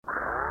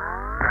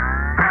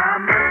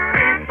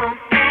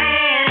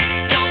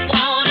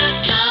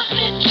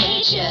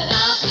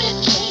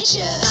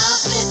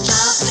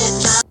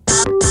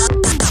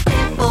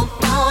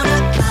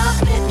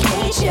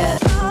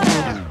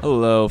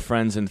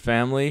friends and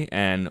family,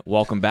 and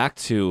welcome back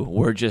to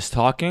We're Just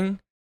Talking.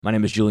 My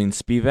name is Julian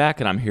Spivak,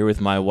 and I'm here with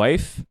my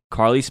wife,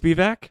 Carly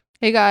Spivak.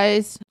 Hey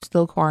guys,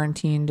 still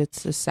quarantined.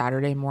 It's a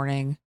Saturday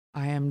morning.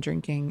 I am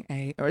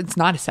drinking or it's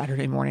not a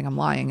Saturday morning. I'm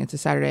lying. It's a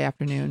Saturday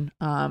afternoon.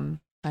 I'm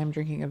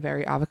drinking a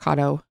very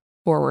avocado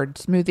forward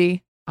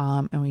smoothie.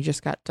 And we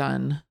just got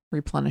done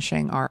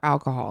replenishing our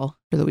alcohol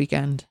for the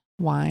weekend,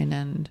 wine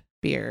and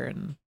beer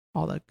and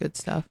all that good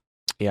stuff.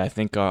 Yeah, I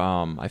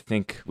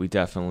think we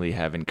definitely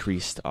have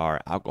increased our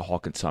alcohol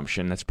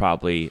consumption. That's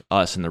probably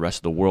us and the rest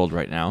of the world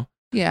right now.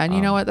 Yeah, and you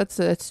know what?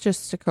 It's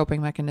just a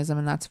coping mechanism,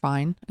 and that's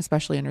fine,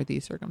 especially under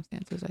these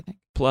circumstances, I think.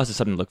 Plus, it's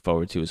something to look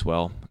forward to as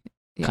well.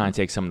 Yeah. Kind of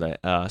take some of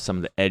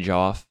the edge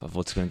off of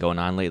what's been going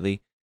on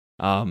lately.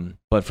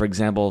 But for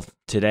example,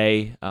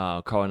 today,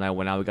 Carl and I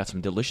went out. We got some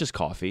delicious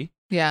coffee.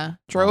 Yeah,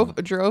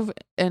 drove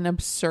an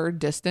absurd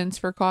distance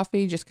for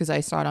coffee just because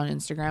I saw it on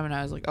Instagram, and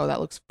I was like, oh, that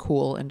looks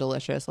cool and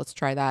delicious. Let's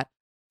try that.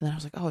 And then I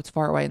was like, oh, it's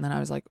far away. And then I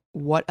was like,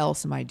 what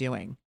else am I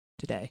doing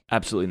today?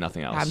 Absolutely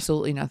nothing else.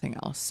 Absolutely nothing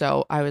else.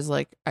 So I was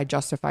like, I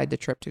justified the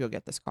trip to go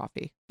get this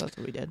coffee. That's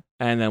what we did.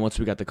 And then once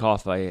we got the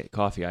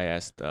coffee, I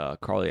asked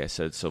Carly, I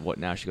said, so what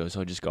now? She goes,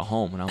 oh, just go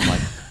home. And I'm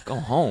like, go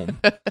home?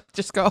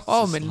 Just go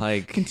home and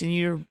like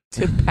continue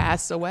to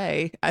pass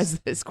away as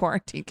this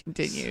quarantine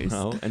continues.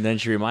 And then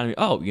she reminded me,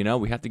 oh,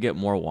 we have to get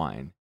more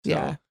wine. So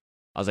yeah.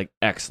 I was like,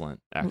 excellent.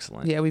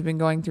 Yeah, we've been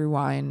going through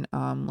wine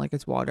like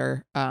it's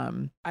water.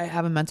 I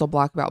have a mental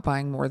block about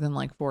buying more than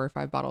like 4 or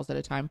 5 bottles at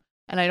a time.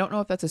 And I don't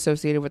know if that's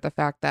associated with the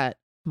fact that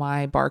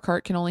my bar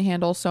cart can only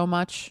handle so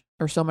much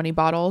or so many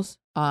bottles,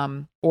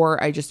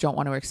 or I just don't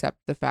want to accept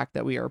the fact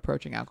that we are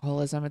approaching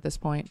alcoholism at this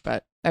point.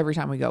 But every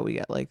time we go, we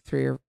get like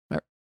 3 or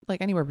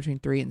like anywhere between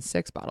 3 and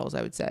 6 bottles,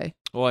 I would say.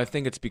 Well, I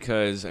think it's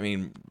because,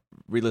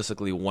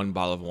 realistically, 1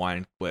 bottle of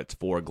wine, it's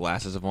 4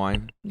 glasses of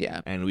wine.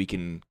 Yeah. And we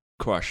can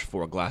crush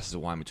 4 glasses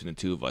of wine between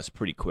the two of us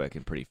pretty quick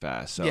and pretty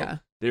fast. So yeah.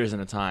 There isn't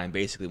a time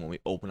basically when we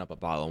open up a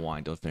bottle of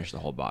wine, don't finish the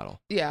whole bottle.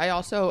 Yeah, I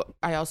also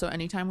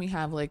anytime we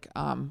have like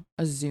a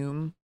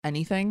Zoom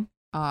anything,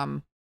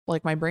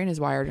 like my brain is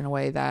wired in a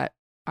way that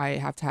I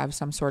have to have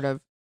some sort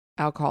of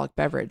alcoholic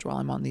beverage while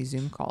I'm on these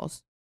Zoom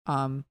calls.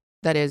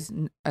 That is,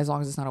 as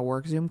long as it's not a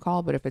work Zoom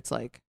call, but if it's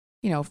like,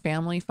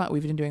 family fun,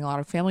 we've been doing a lot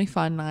of family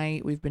fun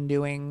night. We've been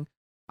doing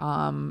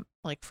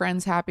like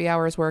friends happy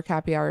hours, work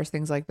happy hours,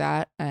 things like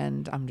that.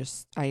 And I'm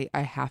just, I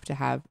have to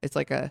have,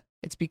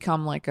 it's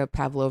become like a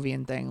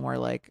Pavlovian thing where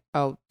like,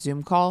 oh,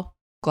 Zoom call,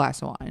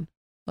 glass of wine,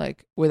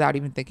 like without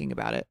even thinking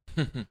about it.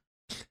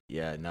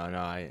 Yeah, no,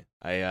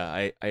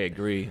 I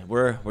agree.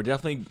 We're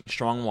definitely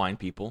strong wine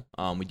people.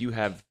 We do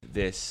have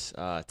this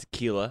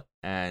tequila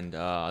and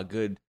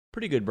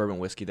pretty good bourbon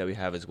whiskey that we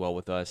have as well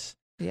with us.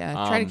 Yeah,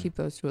 try to keep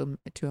those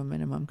to a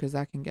minimum because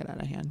that can get out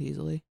of hand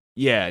easily.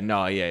 Yeah,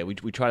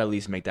 we try to at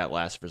least make that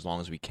last for as long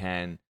as we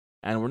can.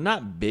 And we're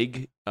not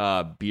big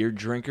beer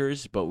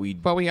drinkers, but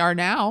we are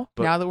now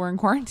that we're in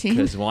quarantine.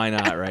 Because why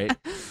not, right?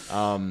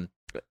 And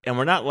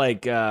we're not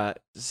like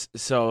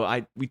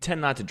we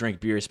tend not to drink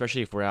beer,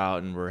 especially if we're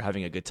out and we're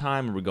having a good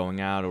time, or we're going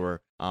out,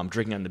 or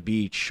drinking on the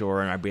beach,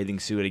 or in our bathing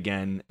suit.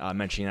 Again,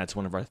 mentioning that's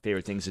one of our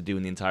favorite things to do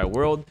in the entire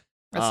world.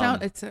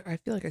 I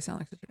feel like I sound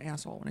like such an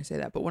asshole when I say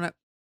that, but what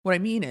I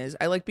mean is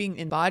I like being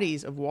in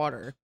bodies of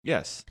water.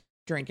 Yes.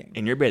 Drinking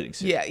in your bathing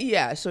suit.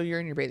 Yeah. So you're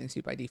in your bathing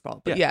suit by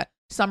default. But yeah,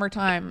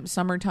 summertime,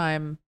 swim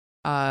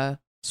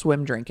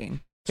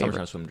drinking.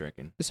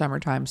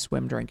 Summertime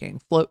swim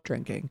drinking, float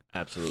drinking.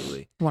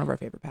 Absolutely. One of our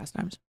favorite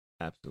pastimes.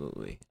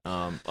 Absolutely.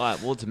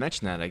 Well, to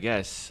mention that, I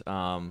guess,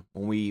 when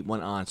we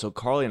went on, so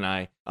Carly and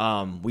I,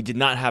 we did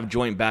not have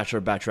joint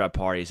bachelorette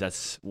parties.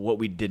 That's what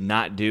we did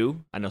not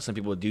do. I know some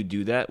people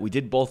do that. We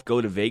did both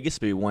go to Vegas,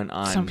 but we went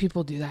on. Some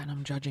people do that, and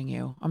I'm judging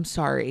you. I'm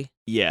sorry.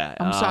 Yeah.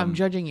 I'm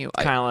judging you.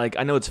 Kind of like,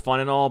 I know it's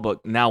fun and all,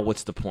 but now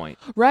what's the point?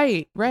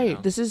 Right.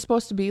 This is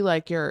supposed to be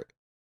like you're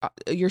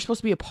supposed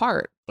to be a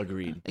part.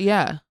 Agreed.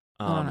 Yeah.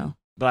 I don't know.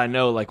 But I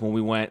know, like, when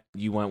we went,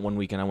 you went one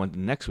weekend, I went the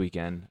next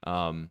weekend,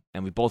 and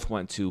we both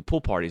went to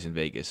pool parties in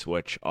Vegas,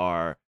 which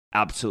are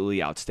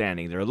absolutely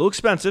outstanding. They're a little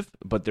expensive,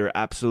 but they're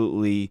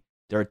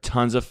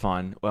tons of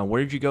fun.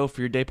 Where did you go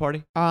for your day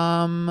party?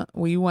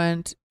 We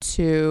went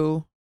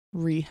to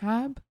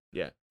Rehab.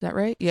 Yeah. Is that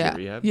right? Yeah.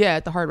 Rehab? Yeah,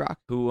 at the Hard Rock.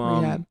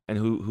 Rehab. And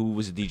who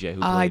was the DJ?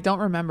 Who played? I don't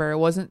remember. It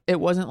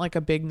wasn't like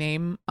a big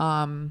name.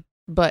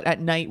 But at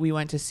night we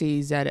went to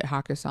see Zed at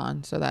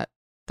Hakkasan, so that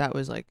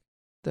was like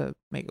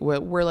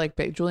we're like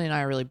big. Julie and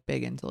I are really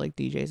big into like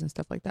DJs and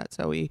stuff like that.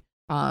 So we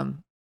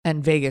and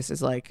Vegas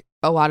is like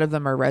a lot of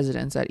them are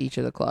residents at each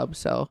of the clubs,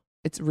 so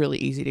it's really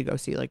easy to go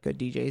see like good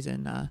DJs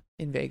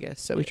in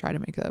Vegas. So we try to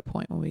make that a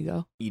point when we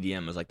go.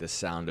 EDM is like the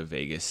sound of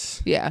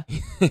Vegas. Yeah.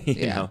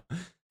 you know?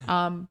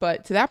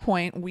 But to that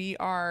point, we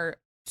are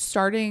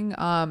starting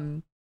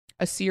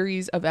a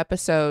series of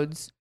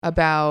episodes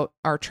about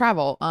our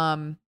travel.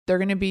 They're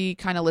going to be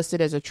kind of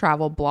listed as a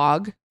travel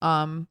blog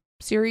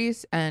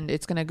series, and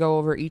it's going to go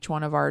over each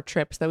one of our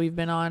trips that we've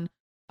been on,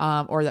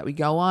 or that we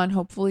go on,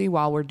 hopefully,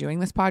 while we're doing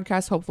this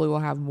podcast. Hopefully we'll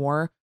have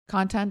more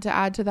content to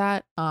add to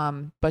that.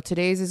 But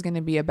today's is going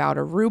to be about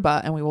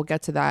Aruba, and we will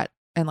get to that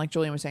and like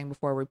Julian was saying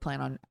before, we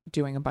plan on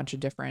doing a bunch of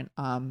different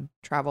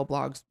travel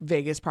blogs.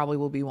 Vegas probably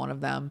will be one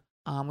of them.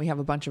 We have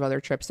a bunch of other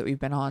trips that we've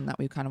been on that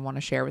we kind of want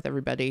to share with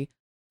everybody.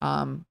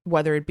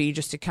 Whether it be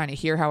just to kind of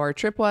hear how our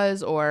trip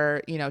was,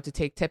 or to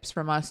take tips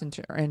from us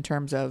in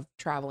terms of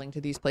traveling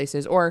to these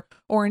places, or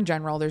in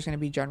general. There's going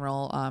to be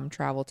general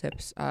travel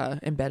tips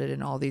embedded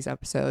in all these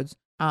episodes.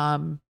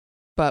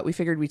 But we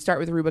figured we'd start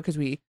with Aruba because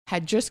we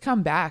had just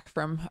come back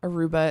from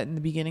Aruba in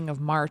the beginning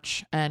of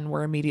March and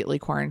were immediately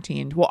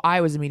quarantined. Well, I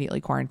was immediately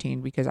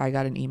quarantined because I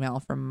got an email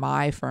from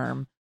my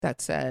firm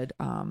that said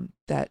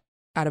that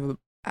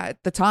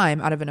at the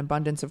time, out of an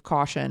abundance of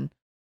caution,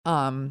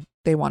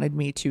 they wanted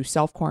me to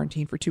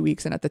self-quarantine for 2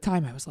 weeks. And at the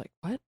time I was like,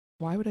 what?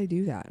 Why would I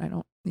do that? I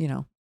don't,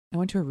 I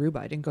went to Aruba.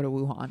 I didn't go to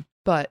Wuhan.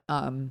 But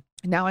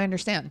now I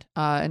understand.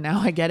 And now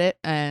I get it.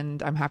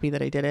 And I'm happy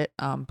that I did it.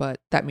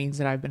 But that means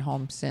that I've been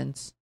home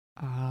since,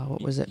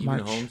 what was it? You've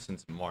March? been home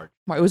since March.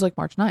 It was like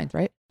March 9th,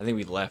 right? I think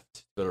we left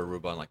to go to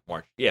Aruba on like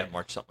March. Yeah,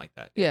 March, something like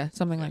that. Yeah,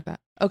 something like that.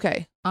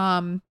 Okay.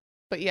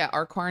 But yeah,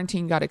 our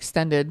quarantine got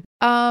extended.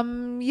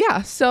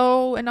 Yeah,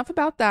 so enough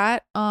about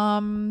that.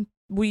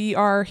 We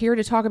are here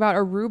to talk about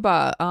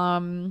Aruba.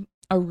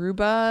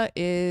 Aruba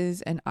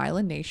is an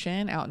island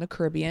nation out in the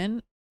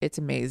Caribbean. It's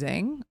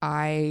amazing.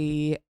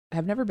 I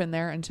had never been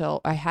there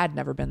until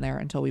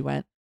we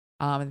went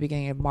at the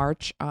beginning of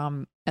March.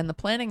 And the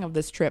planning of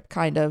this trip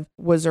kind of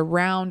was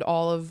around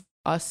all of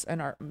us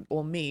and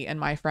me and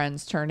my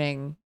friends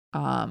turning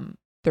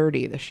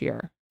 30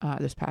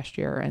 this past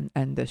year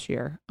and this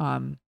year.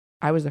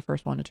 I was the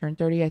first one to turn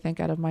 30, I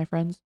think, out of my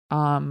friends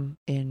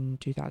in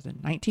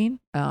 2019.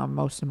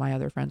 Most of my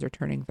other friends are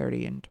turning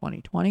 30 in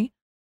 2020.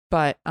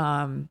 But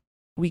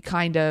we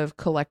kind of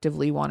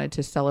collectively wanted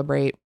to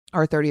celebrate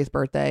our 30th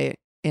birthday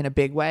in a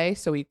big way.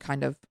 So we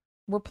kind of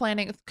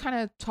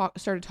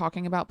started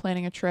talking about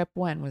planning a trip.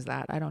 When was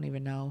that? I don't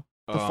even know.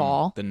 The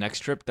fall? The next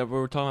trip that we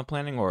were talking about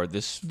planning, or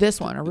this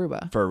one,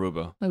 Aruba. For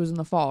Aruba. It was in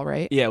the fall,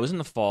 right? Yeah, it was in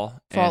the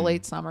fall.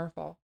 Late summer,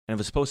 fall. And it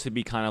was supposed to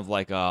be kind of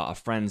like a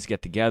friends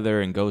get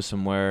together and go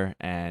somewhere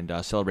and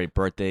celebrate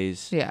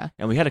birthdays. Yeah.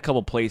 And we had a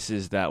couple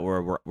places that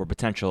were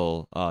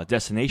potential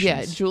destinations.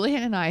 Yeah,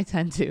 Julian and I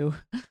tend to,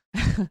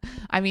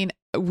 I mean,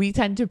 we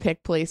tend to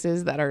pick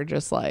places that are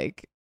just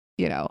like,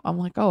 I'm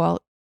like, oh,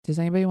 well, does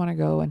anybody want to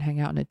go and hang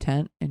out in a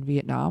tent in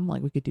Vietnam?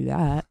 Like, we could do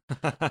that.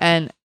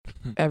 And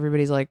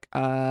everybody's like,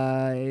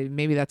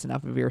 maybe that's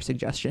enough of your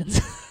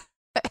suggestions.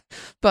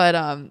 But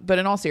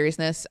in all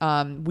seriousness,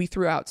 we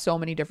threw out so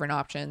many different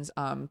options,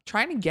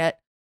 trying to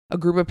get a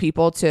group of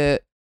people to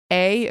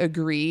A,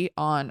 agree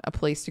on a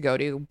place to go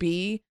to,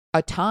 B,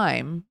 a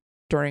time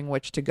during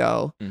which to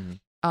go,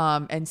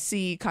 and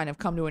C, kind of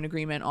come to an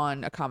agreement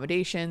on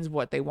accommodations,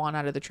 what they want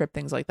out of the trip,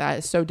 things like that.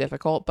 It's so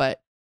difficult,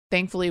 but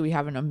thankfully we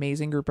have an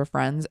amazing group of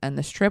friends, and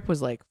this trip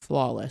was like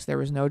flawless. There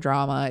was no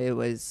drama. It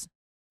was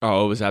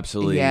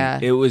absolutely, yeah.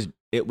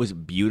 It was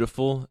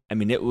beautiful. I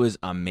mean, it was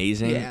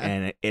amazing,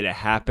 and it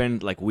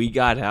happened. Like, we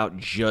got out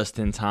just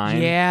in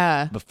time.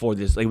 Yeah. Before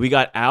this, like, we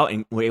got out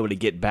and were able to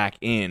get back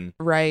in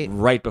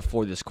right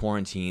before this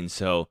quarantine.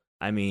 So,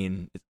 I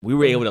mean, we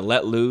were able to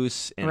let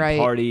loose and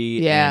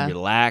party and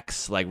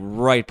relax, like,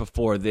 right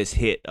before this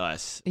hit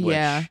us.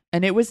 Yeah,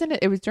 and it was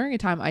during a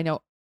time, I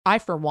know I,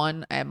 for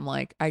one, am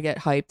like, I get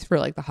hyped for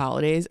like the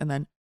holidays, and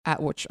then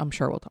which I'm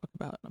sure we'll talk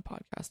about in a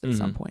podcast at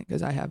some point,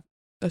 because I have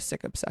a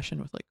sick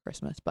obsession with like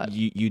Christmas. But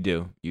you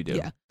do.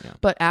 Yeah.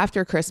 But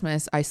after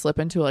Christmas, I slip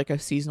into like a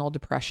seasonal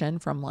depression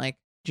from like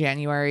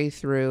January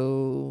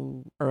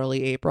through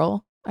early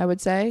April, I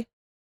would say.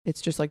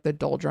 It's just like the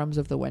doldrums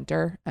of the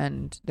winter,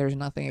 and there's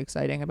nothing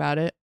exciting about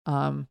it.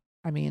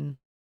 I mean,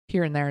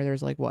 here and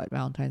there's like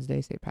Valentine's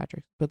Day, St.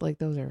 Patrick's, but like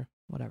those are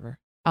whatever.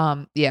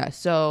 Yeah,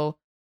 so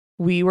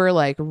we were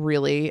like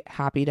really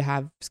happy to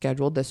have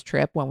scheduled this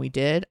trip when we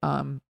did.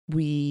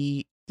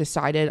 We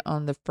decided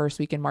on the first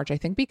week in March, I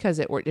think, because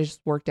it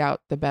just worked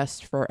out the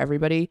best for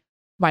everybody.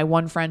 My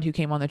one friend who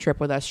came on the trip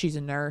with us, she's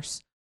a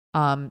nurse.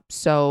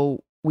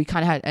 So we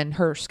kind of had, and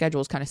her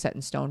schedule is kind of set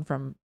in stone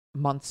from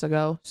months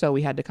ago. So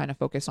we had to kind of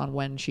focus on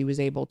when she was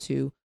able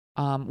to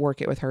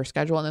work it with her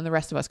schedule. And then the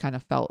rest of us kind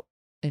of fell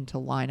into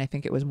line. I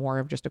think it was more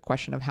of just a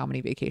question of how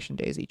many vacation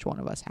days each one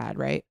of us had,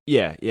 right?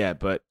 Yeah,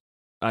 but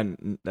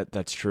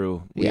that's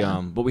true.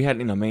 But we had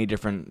many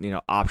different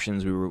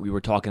options. We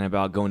were talking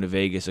about going to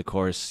Vegas, of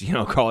course.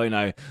 Carly and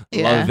I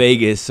love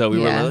Vegas, so we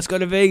were like, let's go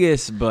to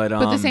Vegas. But at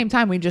the same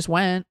time, we just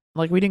went.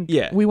 Like, we didn't.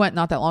 Yeah. We went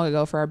not that long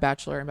ago for our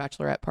bachelor and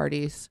bachelorette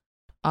parties.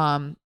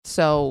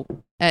 So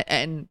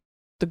and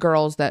the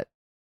girls that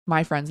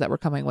my friends that were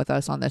coming with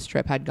us on this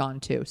trip had gone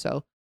too.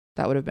 So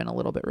that would have been a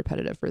little bit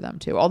repetitive for them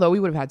too. Although we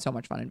would have had so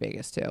much fun in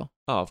Vegas too.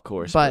 Oh, of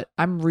course. But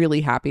I'm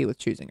really happy with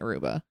choosing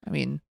Aruba. I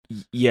mean,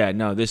 yeah,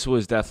 no, this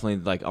was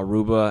definitely like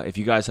Aruba. If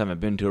you guys haven't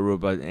been to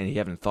Aruba and you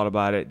haven't thought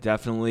about it,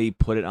 definitely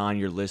put it on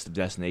your list of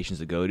destinations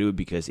to go to,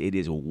 because it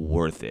is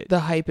worth it.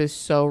 The hype is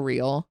so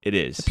real. It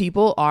is.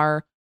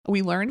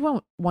 We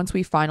learned once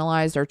we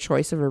finalized our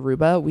choice of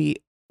Aruba,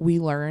 we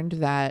learned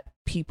that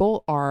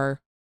people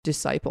are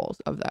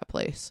disciples of that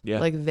place. Yeah.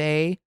 Like,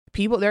 they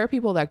there are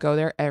people that go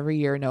there every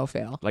year, no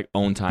fail. Like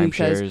own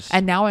timeshares.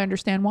 And now I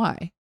understand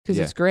why. Because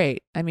Yeah. it's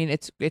great. I mean,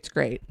 it's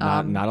great.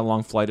 Not a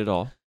long flight at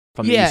all.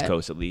 From the yeah. East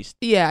Coast, at least.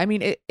 Yeah, I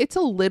mean, it's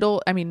a little.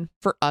 I mean,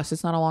 for us,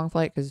 it's not a long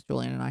flight because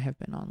Julian and I have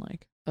been on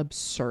like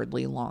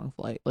absurdly long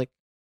flight, like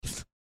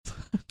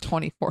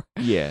 24,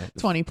 Yeah.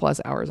 20 plus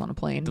hours on a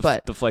plane. The,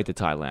 but the flight to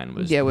Thailand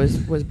was. yeah, was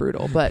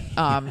brutal. But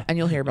and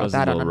you'll hear about was a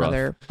that on little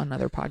rough.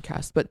 another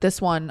podcast. But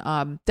this one,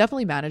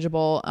 definitely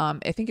manageable.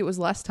 I think it was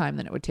less time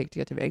than it would take to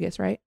get to Vegas,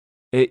 right?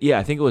 Yeah,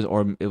 I think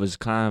it was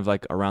kind of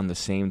like around the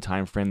same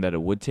time frame that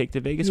it would take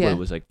to Vegas. Yeah. But it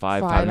was like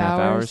five and a half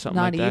hours, something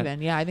not like that.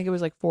 even. Yeah, I think it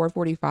was like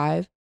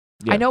 4:45.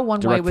 Yeah, I know one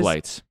way direct was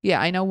flights.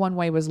 Yeah, I know one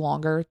way was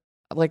longer.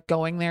 Like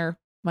going there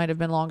might have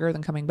been longer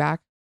than coming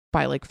back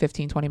by like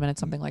 15, 20 minutes,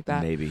 something like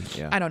that. Maybe,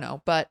 yeah. I don't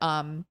know. But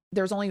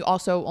there's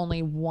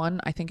only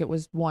one, I think it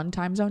was one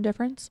time zone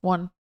difference,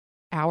 1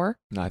 hour.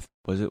 No,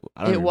 was it?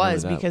 I don't It even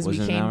was remember that. because Was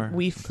it an hour?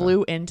 we Okay.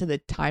 flew into the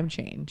time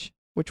change,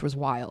 which was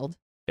wild.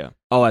 Yeah.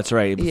 Oh, that's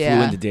right. It Yeah.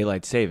 flew into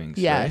daylight savings.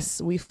 Yes,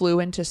 we flew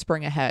into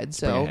spring ahead. Right?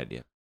 So Spring ahead,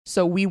 yeah.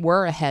 So we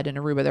were ahead in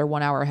Aruba. They're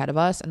 1 hour ahead of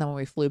us. And then when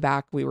we flew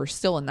back, we were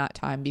still in that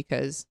time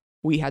because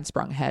we had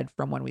sprung ahead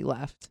from when we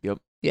left. Yep.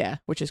 Yeah,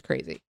 which is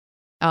crazy.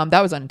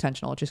 That was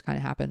unintentional. It just kind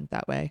of happened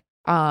that way.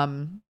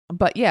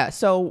 But yeah,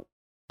 so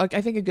like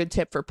I think a good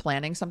tip for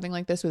planning something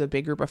like this with a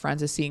big group of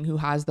friends is seeing who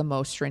has the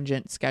most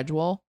stringent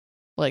schedule.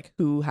 Like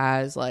who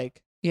has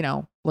like, you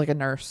know, like a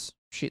nurse.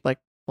 She like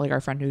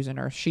our friend who's a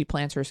nurse, she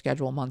plans her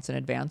schedule months in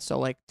advance. So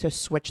like to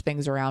switch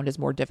things around is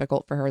more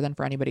difficult for her than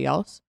for anybody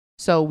else.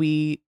 So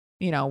we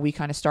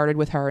kind of started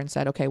with her and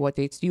said, okay, what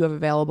dates do you have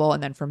available?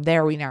 And then from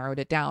there, we narrowed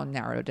it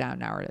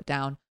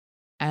down.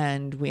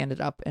 And we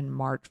ended up in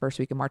March, first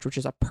week of March, which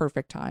is a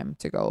perfect time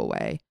to go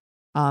away.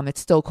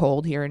 It's still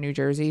cold here in New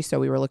Jersey. So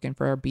we were looking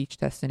for a beach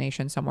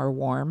destination somewhere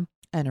warm,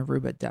 and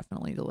Aruba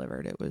definitely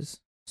delivered. It was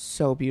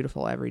so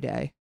beautiful every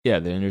day. Yeah,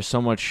 then there's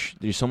so much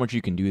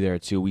you can do there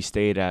too. We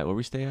stayed at where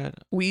we stay at?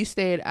 We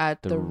stayed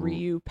at the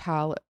Riu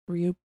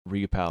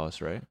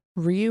Palace, right?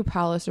 Riu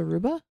Palace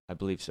Aruba? I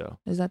believe so.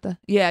 Is that the?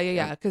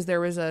 Yeah. Because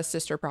there was a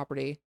sister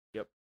property.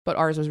 Yep. But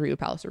ours was Riu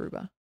Palace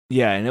Aruba.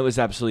 Yeah, and it was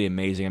absolutely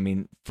amazing. I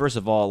mean, first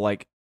of all,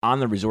 like on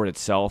the resort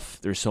itself,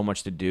 there's so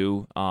much to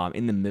do.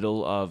 In the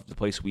middle of the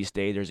place we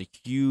stayed, there's a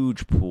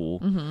huge pool.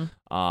 Mm-hmm.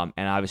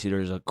 And obviously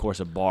there's of course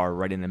a bar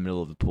right in the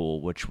middle of the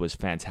pool, which was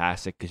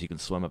fantastic because you can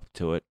swim up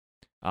to it.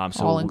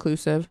 So all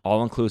inclusive.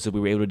 All inclusive. We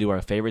were able to do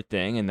our favorite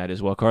thing, and that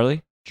is what,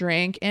 Carly?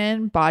 Drink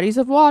in bodies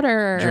of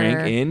water. Drink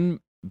in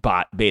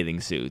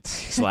bathing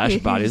suits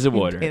 / bodies of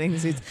water. Bathing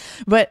suits.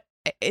 But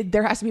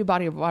there has to be a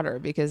body of water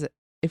because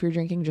if you're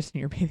drinking just in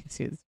your bathing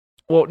suits.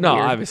 Well, no,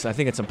 weird. obviously. I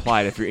think it's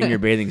implied if you're in your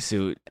bathing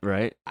suit,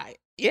 right? I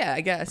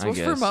guess. I Well,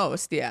 for guess.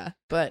 most, yeah.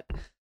 But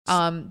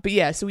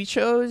yeah, so we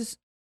chose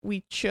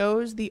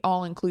the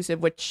all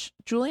inclusive, which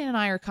Julian and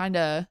I are kind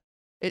of.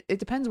 It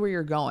depends where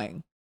you're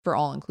going for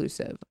all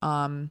inclusive.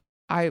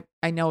 I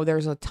know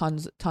there's a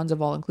tons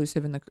of all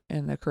inclusive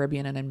in the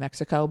Caribbean and in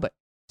Mexico, but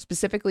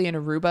specifically in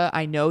Aruba,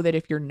 I know that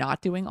if you're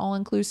not doing all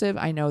inclusive,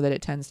 I know that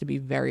it tends to be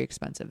very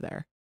expensive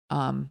there.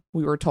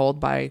 We were told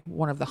by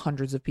one of the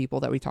hundreds of people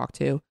that we talked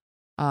to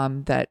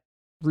that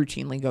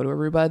routinely go to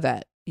Aruba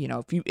that, you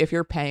know, if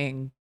you're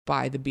paying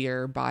by the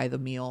beer, by the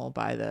meal,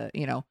 by the,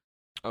 you know,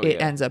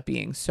 it ends up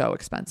being so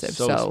expensive.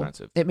 So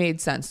expensive. It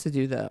made sense to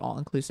do the all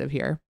inclusive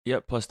here.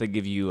 Yep. Plus, they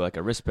give you like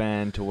a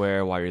wristband to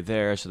wear while you're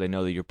there, so they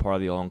know that you're part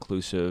of the all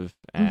inclusive.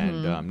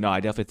 And Mhm. no,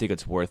 I definitely think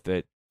it's worth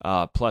it.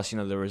 Plus, you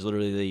know, there was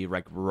literally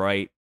like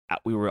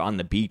we were on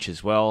the beach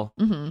as well.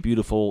 Mm-hmm.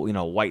 Beautiful, you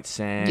know, white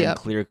sand, Yep.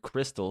 clear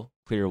crystal,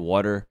 clear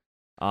water.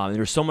 There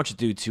was so much to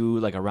do too,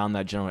 like around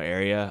that general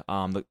area.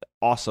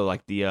 Also,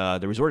 like the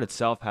resort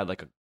itself had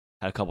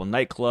a couple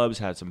nightclubs,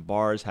 had some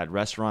bars, had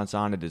restaurants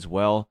on it as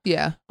well.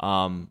 Yeah.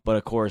 But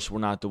of course, we're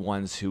not the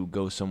ones who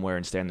go somewhere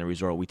and stay in the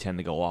resort. We tend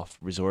to go off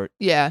resort.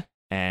 Yeah.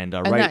 And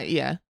And that,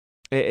 yeah.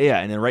 yeah,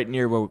 and then right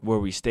near where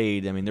we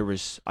stayed, I mean, there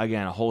was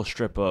again a whole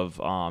strip of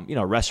you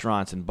know,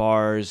 restaurants and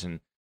bars and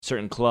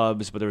certain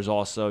clubs, but there was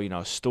also, you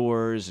know,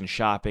 stores and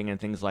shopping and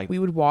things like. We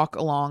would walk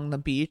along the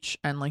beach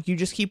and like you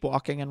just keep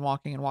walking and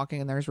walking and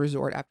walking and there's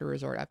resort after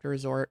resort after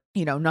resort.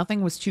 You know,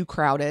 nothing was too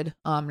crowded.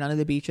 None of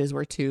the beaches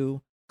were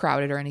too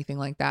crowded or anything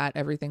like that.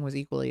 Everything was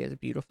equally as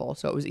beautiful,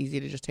 so it was easy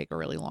to just take a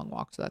really long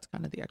walk. So that's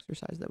kind of the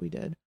exercise that we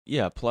did.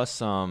 Yeah,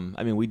 plus I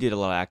mean, we did a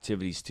lot of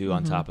activities too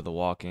on Mhm. top of the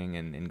walking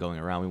and going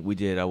around. We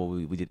did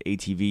we did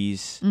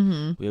ATVs.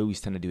 Mm-hmm. We always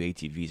tend to do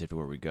ATVs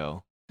everywhere we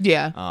go.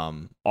 Yeah.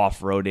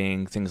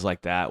 Off-roading, things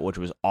like that, which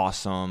was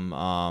awesome.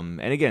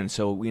 And again,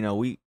 so, you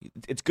know,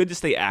 it's good to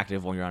stay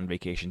active when you're on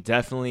vacation.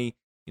 Definitely,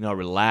 you know,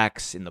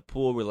 relax in the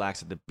pool,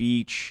 relax at the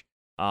beach,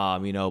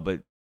 you know,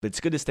 but it's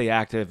good to stay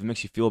active. It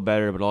makes you feel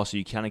better, but also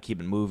you kind of keep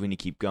it moving, you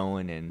keep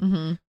going. And,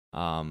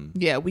 Mm-hmm.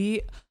 Yeah,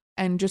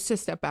 and just to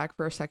step back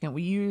for a second,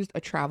 we used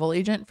a travel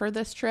agent for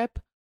this trip.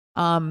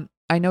 I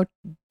know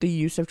the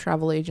use of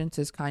travel agents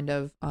is kind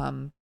of,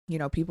 you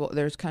know,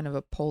 there's kind of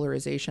a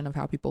polarization of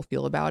how people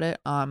feel about it.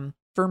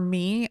 For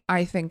me,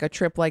 I think a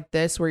trip like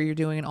this where you're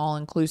doing an all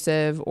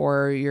inclusive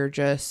or you're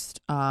just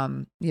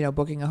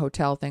booking a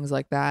hotel, things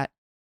like that.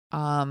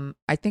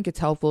 I think it's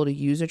helpful to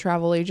use a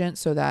travel agent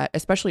so that,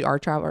 especially our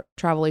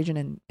travel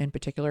agent in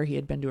particular, he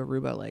had been to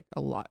Aruba like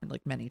a lot,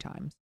 like many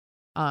times.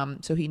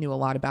 So he knew a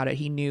lot about it.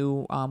 He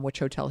knew which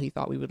hotel he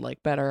thought we would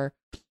like better,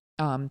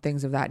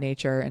 things of that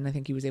nature. And I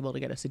think he was able to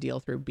get us a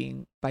deal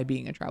by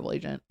being a travel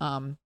agent.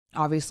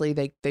 Obviously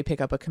they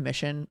pick up a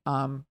commission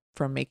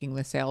from making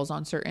the sales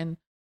on certain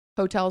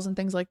hotels and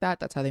things like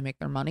that. That's how they make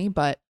their money.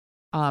 But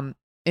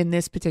in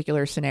this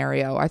particular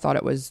scenario, I thought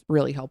it was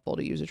really helpful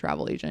to use a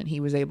travel agent. He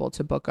was able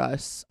to book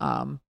us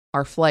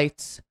our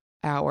flights,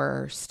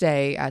 our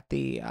stay at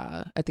the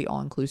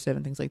all-inclusive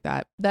and things like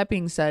that. That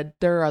being said,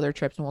 there are other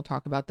trips, and we'll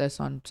talk about this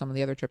on some of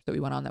the other trips that we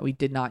went on that we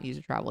did not use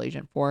a travel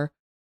agent for.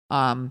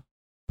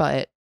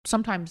 But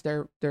sometimes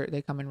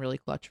they come in really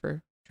clutch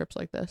for trips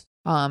like this.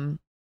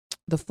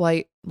 The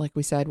flight, like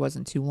we said,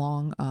 wasn't too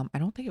long. I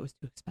don't think it was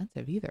too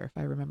expensive either,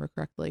 if I remember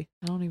correctly.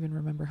 I don't even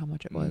remember how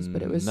much it was,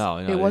 but it was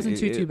it wasn't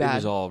too bad. It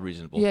was all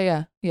reasonable.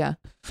 Yeah.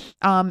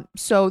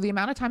 So the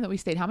amount of time that we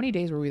stayed, how many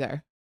days were we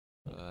there?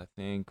 I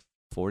think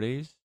 4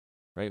 days.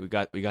 Right, we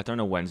got there on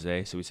a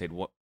Wednesday, so we stayed.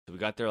 So we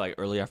got there like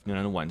early afternoon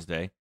on a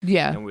Wednesday.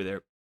 Yeah. And we were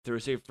there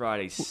Thursday,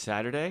 Friday,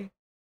 Saturday,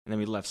 and then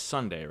we left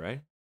Sunday.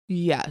 Right.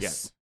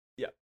 Yes.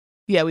 Yeah.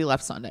 Yeah, we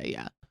left Sunday.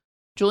 Yeah.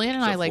 Julian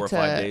and I like 4 or to.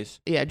 5 days.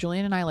 Yeah,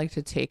 Julian and I like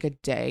to take a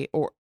day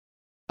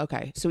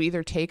so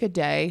either take a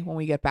day when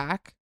we get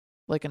back,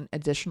 like an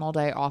additional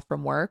day off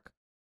from work,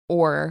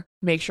 or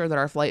make sure that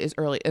our flight is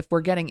early. If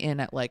we're getting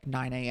in at like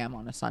 9 a.m.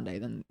 on a Sunday,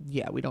 then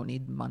yeah, we don't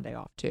need Monday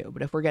off too.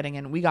 But if we're getting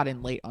in, we got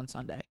in late on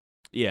Sunday.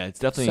 Yeah, it's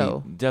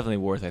definitely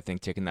worth, I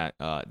think, taking that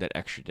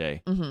extra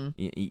day. Mm-hmm.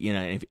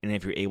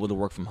 If you're able to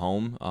work from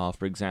home,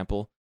 for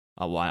example,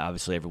 why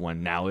obviously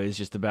everyone now is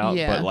just about.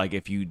 Yeah. But like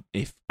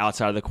if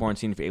outside of the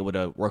quarantine, if you're able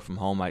to work from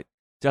home, I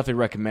definitely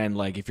recommend,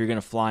 like, if you're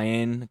gonna fly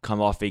in, come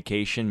off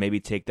vacation, maybe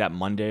take that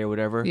Monday or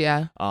whatever.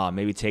 Yeah.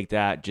 Maybe take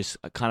that just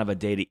kind of a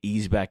day to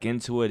ease back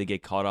into it, to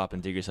get caught up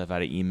and dig yourself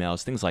out of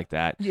emails, things like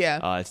that.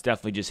 Yeah. It's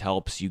definitely just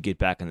helps you get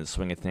back in the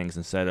swing of things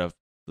instead of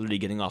literally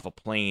getting off a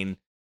plane.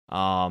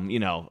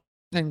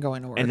 And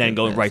going to work. And then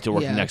going right to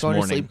work the next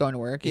morning. Going to sleep, going to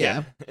work.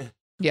 Yeah.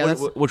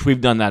 Which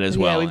we've done that as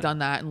well. Yeah, we've done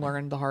that and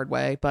learned the hard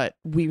way. But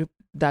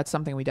that's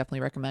something we definitely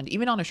recommend.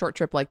 Even on a short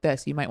trip like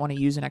this, you might want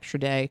to use an extra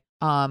day.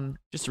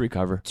 Just to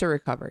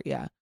recover.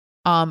 Yeah.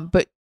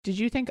 But did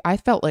you think, I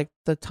felt like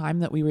the time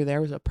that we were there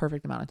was a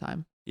perfect amount of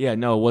time. Yeah,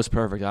 no, it was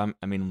perfect.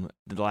 I mean,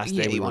 the last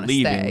day we were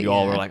leaving, we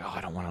all were like, oh,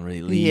 I don't want to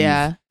really leave.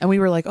 Yeah. And we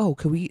were like, oh,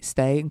 could we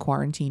stay in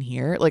quarantine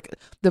here? Like,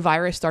 the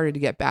virus started to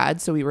get bad.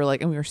 So we were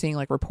like, and we were seeing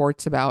like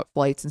reports about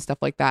flights and stuff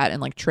like that.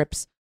 And like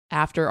trips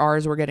after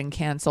ours were getting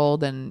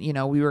canceled. And,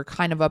 we were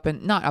kind of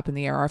not up in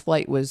the air. Our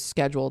flight was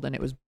scheduled and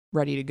it was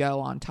ready to go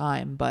on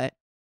time. But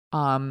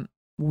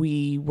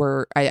we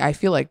were, I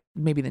feel like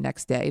maybe the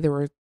next day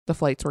the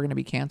flights were going to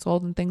be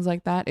canceled and things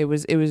like that. It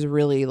was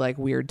really like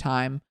weird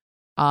time.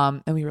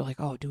 And we were like,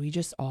 oh, do we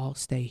just all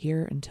stay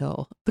here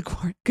until the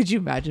quarantine? Could you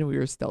imagine we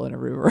were still in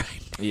Aruba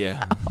right now?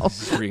 Yeah.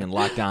 This is freaking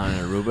lockdown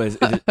in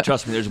Aruba.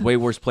 Trust me, there's way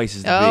worse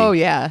places to be. Oh,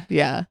 yeah.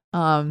 Yeah.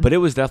 But it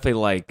was definitely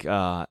like,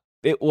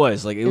 it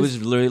was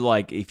literally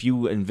like if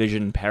you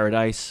envision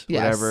paradise,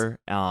 whatever,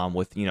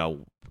 with,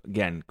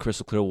 again,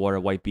 crystal clear water,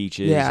 white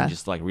beaches, and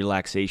just like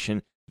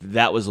relaxation.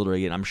 That was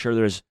literally it. I'm sure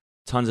there's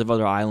tons of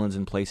other islands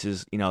and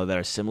places, that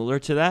are similar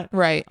to that.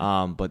 Right.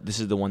 But this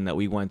is the one that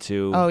we went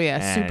to. Oh,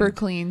 yeah. Super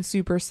clean,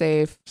 super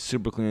safe.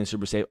 Super clean and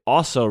super safe.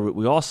 Also,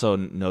 we also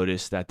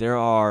noticed that there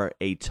are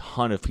a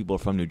ton of people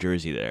from New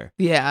Jersey there.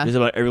 Yeah. Just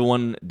about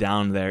everyone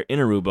down there in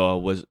Aruba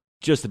was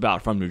just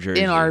about from New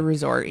Jersey. In our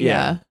resort.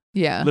 Yeah.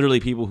 Yeah. Literally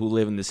people who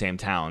live in the same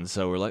town.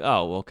 So we're like,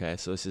 oh, okay.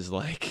 So this is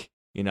like,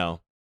 New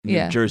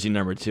Jersey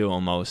number 2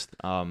 almost.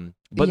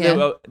 But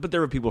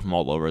there were people from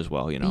all over as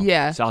well,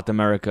 Yeah. South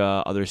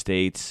America, other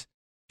states.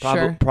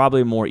 Sure.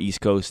 Probably more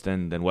East Coast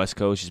than West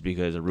Coast, just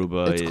because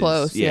Aruba is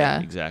close. Yeah,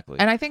 exactly.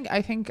 And I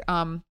think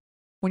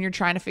when you're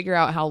trying to figure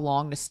out how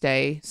long to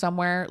stay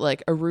somewhere,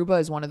 like Aruba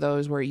is one of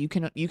those where you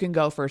can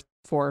go for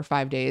 4 or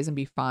 5 days and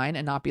be fine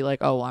and not be like,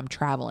 oh, I'm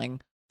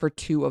traveling for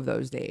 2 of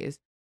those days.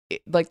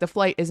 Like the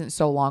flight isn't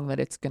so long that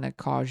it's going to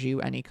cause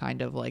you any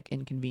kind of like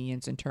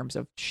inconvenience in terms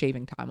of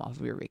shaving time off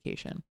of your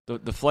vacation.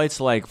 The flight's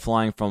like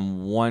flying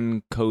from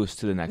one coast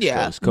to the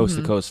next coast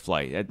to coast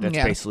flight. That's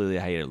basically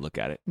how you look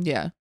at it.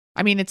 Yeah.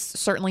 I mean, it's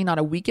certainly not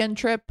a weekend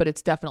trip, but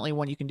it's definitely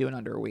one you can do in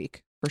under a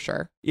week for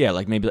sure. Yeah,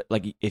 like maybe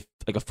like if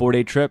like a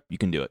 4-day trip, you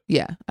can do it.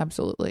 Yeah,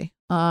 absolutely.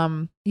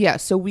 Yeah.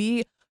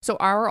 So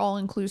our all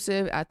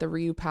inclusive at the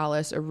Riu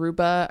Palace,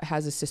 Aruba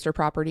has a sister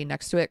property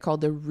next to it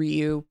called the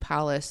Riu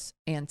Palace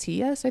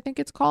Antilles, I think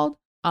it's called.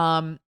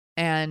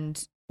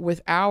 And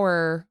with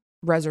our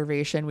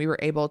reservation, we were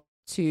able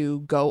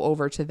to go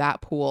over to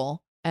that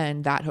pool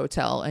and that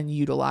hotel and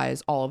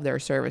utilize all of their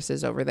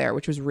services over there,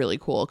 which was really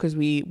cool because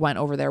we went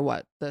over there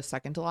the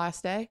second to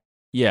last day.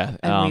 Yeah,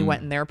 and we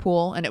went in their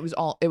pool, and it was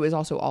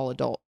also all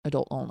adult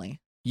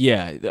only.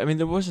 Yeah, I mean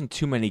there wasn't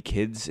too many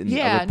kids in the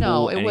Yeah, other no,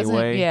 pool it anyway.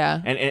 wasn't.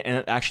 Yeah,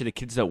 And actually the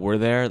kids that were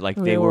there, like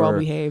they were well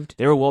behaved.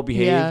 they were well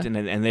behaved, Yeah.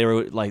 and they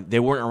were like they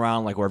weren't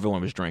around like where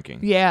everyone was drinking.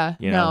 Yeah,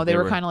 You no, know, they they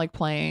were were- kind of like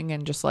playing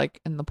and just like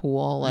in the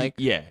pool, like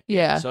yeah.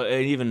 yeah. So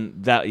that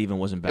even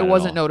wasn't bad. It at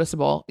wasn't all.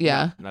 noticeable.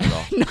 Yeah, Not at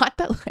all. not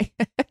that like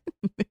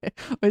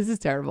this is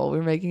terrible.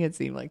 We're making it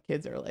seem like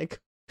kids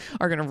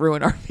are gonna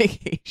ruin our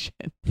vacation,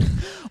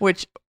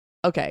 which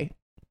okay.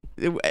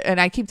 And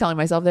I keep telling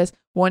myself this,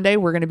 one day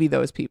we're going to be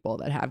those people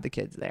that have the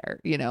kids there,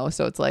 you know?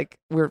 So it's like,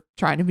 we're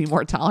trying to be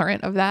more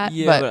tolerant of that.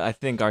 Yeah, but I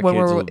think our when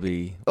kids we're- will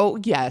be. Oh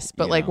yes.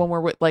 But You like know. when we're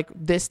with like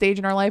this stage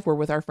in our life, we're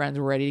with our friends,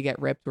 we're ready to get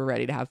ripped. We're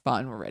ready to have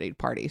fun. We're ready to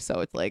party. So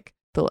it's like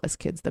the less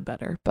kids, the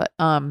better. But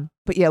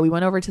yeah, we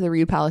went over to the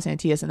Rio Palace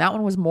Antillas, and that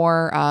one was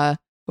more,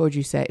 what would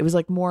you say? It was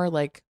like more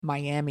like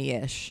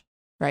Miami-ish,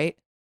 right?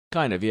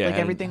 Kind of, yeah. Like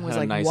had- everything was had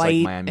a like nice,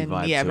 white Miami and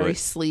vibe yeah, to very it.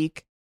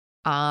 sleek.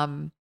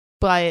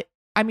 But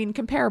I mean,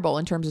 comparable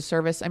in terms of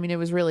service. I mean, it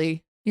was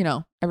really, you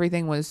know,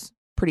 everything was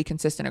pretty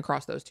consistent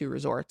across those two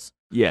resorts.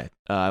 Yeah,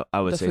 I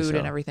would The say food so.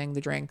 and everything,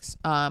 the drinks.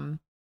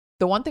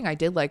 The one thing I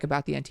did like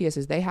about the Antillas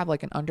is they have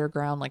like an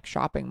underground like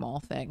shopping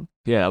mall thing.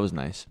 Yeah, that was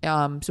nice.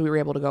 So we were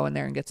able to go in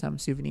there and get some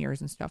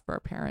souvenirs and stuff for our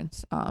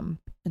parents, and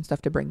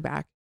stuff to bring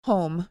back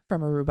home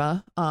from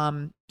Aruba.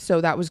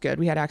 So that was good.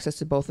 We had access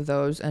to both of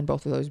those and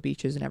both of those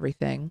beaches and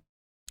everything.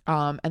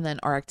 And then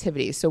our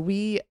activities. So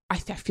I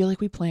feel like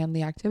we planned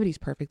the activities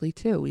perfectly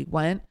too.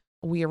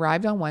 We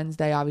arrived on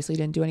Wednesday, obviously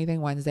didn't do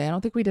anything Wednesday. I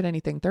don't think we did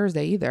anything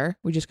Thursday either.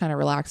 We just kind of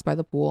relaxed by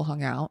the pool,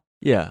 hung out.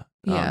 Yeah.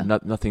 Yeah.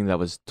 Nothing that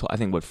was. I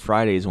think what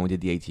Friday is when we did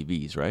the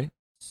ATVs, right?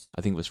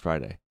 I think it was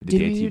Friday. We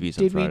did the ATVs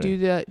on Friday.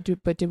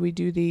 Did we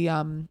do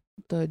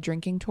the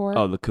drinking tour?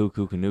 Oh, the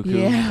Cuckoo Canuku.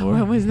 yeah. Or-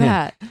 When was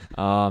that?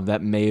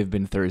 That may have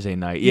been Thursday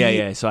night. Yeah, Ye-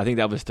 yeah. So I think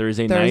that was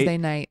Thursday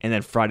Night. and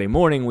then Friday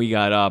morning we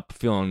got up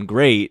feeling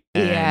great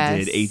and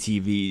Yes. did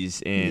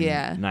ATVs in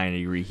Yeah.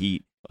 90-degree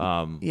heat.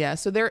 Yeah,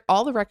 so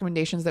all the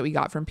recommendations that we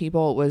got from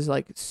people was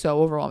like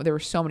so overwhelming. There were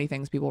so many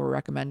things people were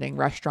recommending,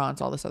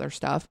 restaurants, all this other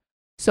stuff.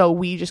 So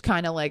we just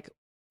kind of like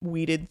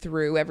weeded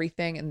through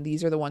everything, and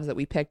these are the ones that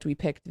we picked. We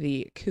picked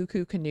the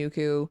Cuckoo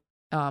Canuku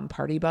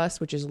party bus,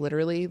 which is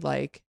literally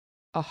like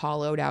a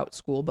hollowed out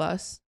school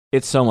bus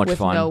It's so much with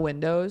fun. no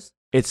windows,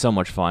 It's so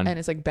much fun. and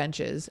it's like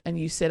benches, and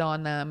you sit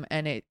on them,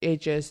 and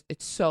it's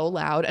so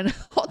loud. And the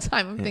whole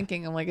time I'm Yeah.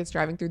 thinking, I'm like, it's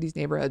driving through these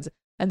neighborhoods,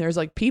 and there's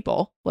like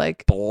people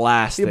like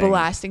blasting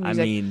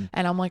music. I mean,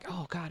 And I'm like,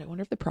 oh God, I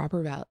wonder if the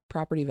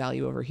property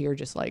value over here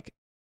just like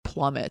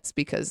plummets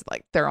because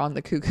like they're on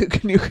the Cuckoo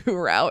Canuku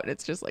route. And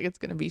it's just like, it's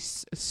going to be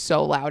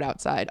so loud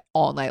outside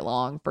all night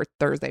long for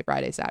Thursday,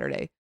 Friday,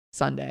 Saturday,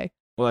 Sunday.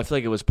 well, I feel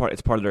like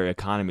it's part of their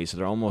economy, so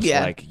they're almost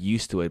Yeah. like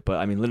used to it. But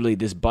I mean, literally,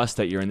 this bus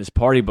that you're in, this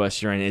party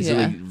bus you're in, is Yeah.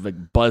 literally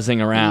like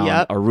buzzing around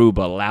Yep.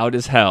 Aruba, loud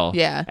as hell.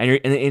 Yeah. And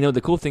you know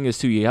the cool thing is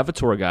too, you have a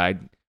tour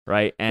guide,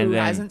 right? And Who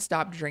then hasn't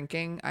stopped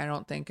drinking, I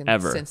don't think,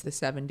 Ever. since the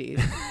 70s.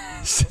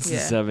 since Yeah.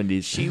 the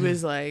 70s, She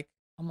was like,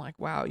 I'm like,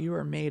 wow, you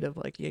are made of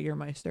like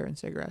Jägermeister and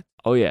cigarettes.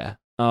 Oh yeah.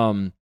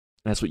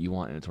 That's what you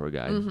want in a tour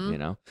guide, Mhm. you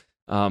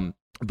know.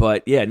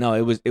 But yeah, no,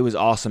 it was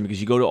awesome because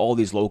you go to all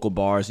these local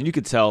bars and you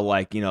could tell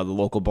like, you know, the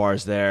local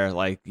bars there,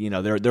 like, you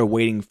know, they're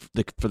waiting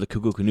for the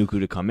Cuckoo Canuku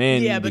to come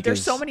in. Yeah, but there's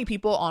because- so many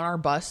people on our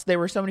bus. There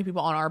were so many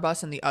people on our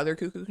bus and the other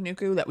Cuckoo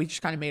Canuku that we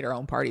just kind of made our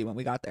own party when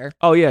we got there.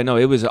 Oh yeah, no,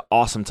 it was an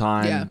awesome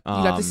time. Yeah,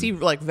 you got to see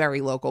like very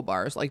local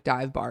bars, like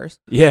dive bars,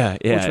 Yeah,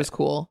 yeah. which was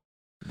cool.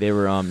 They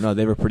were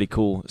they were pretty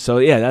cool. So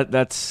yeah,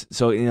 that's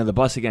so you know the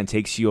bus again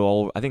takes you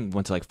all I think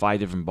went to like 5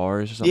 different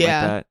bars or something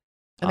Yeah. like that.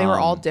 And they were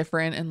all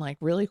different and like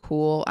really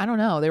cool. I don't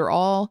know. They were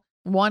all,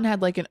 one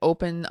had like an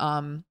open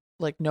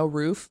like no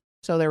roof,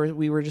 so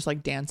we were just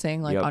like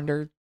dancing like Yep.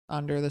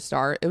 under the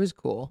star. It was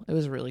cool. It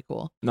was really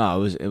cool.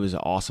 No, it was an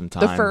awesome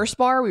time. The first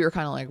bar we were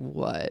kind of like,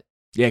 what?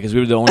 Yeah, because we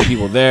were the only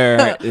people there.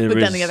 But There then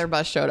was- the other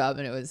bus showed up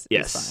and it was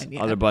Yes, fine.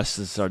 Yeah. other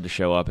buses started to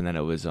show up, and then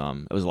it was a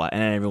lot,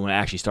 and then everyone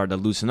actually started to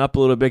loosen up a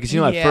little bit because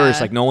you know at Yeah. first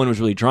like no one was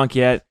really drunk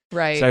yet,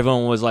 Right. so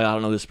everyone was like I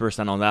don't know this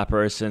person, I don't know that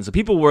person, so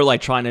people were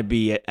like trying to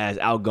be as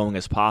outgoing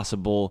as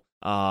possible.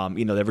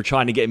 You know they were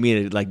trying to get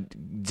me to like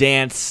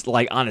dance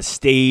like on a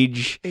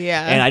stage,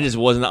 Yeah. and I just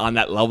wasn't on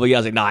that level yet. I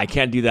was like, no, I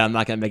can't do that. I'm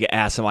not gonna make an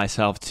ass of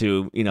myself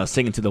to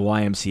singing to the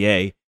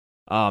YMCA.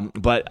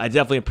 But I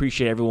definitely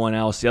appreciate everyone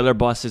else, the other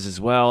buses as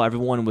well.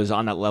 Everyone was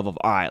on that level of,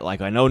 all right, like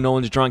I know no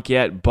one's drunk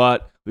yet,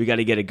 but we got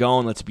to get it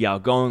going. Let's be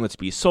outgoing. Let's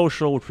be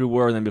social, which we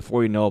were. And then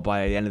before you know it,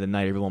 by the end of the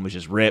night, everyone was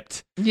just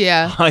ripped,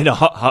 yeah.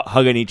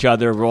 hugging each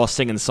other. We're all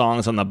singing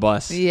songs on the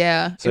bus.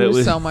 Yeah. So it it was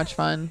was- so much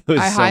fun. it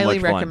was I so highly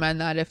much fun.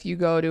 recommend that if you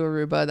go to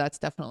Aruba, that's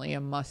definitely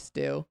a must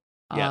do.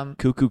 Yeah,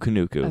 Cuckoo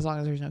Canuku. As long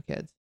as there's no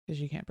kids,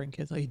 because you can't bring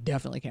kids. Like, you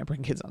definitely can't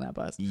bring kids on that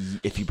bus.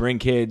 If you bring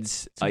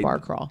kids, It's a bar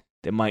crawl.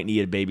 they might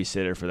need a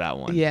babysitter for that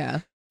one. Yeah.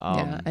 Yeah.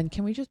 Um, And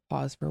can we just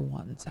pause for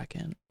 1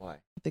 second? Why?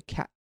 The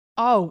cat.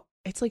 Oh,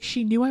 it's like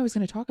she knew I was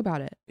going to talk about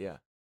it. Yeah.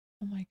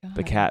 Oh my God.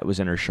 The cat was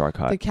in her shark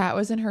hut. The cat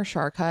was in her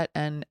shark hut,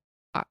 and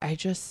I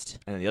just,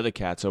 And the other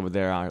cats over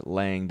there are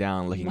laying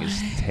down, licking his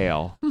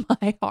tail.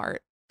 my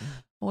heart.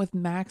 with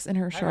Max in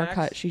her Hi, short Max.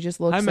 cut. She just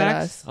looks Hi, at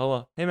Max. us.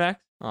 Hello. Hey,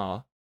 Max.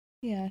 Oh,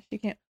 Yeah, she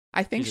can't.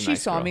 I think She's a she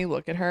nice saw girl. me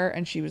look at her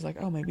and she was like,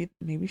 "Oh,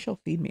 maybe she'll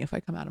feed me if I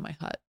come out of my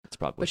hut." that's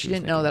probably. But What she was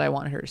didn't know thinking. that I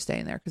wanted her to stay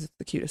in there because it's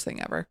the cutest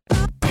thing ever.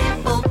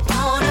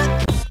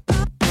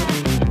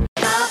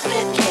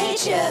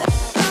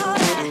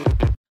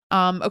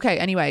 Okay.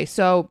 Anyway,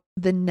 so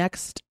the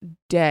next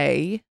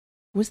day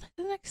was that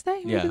the next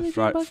day? We Yeah, did the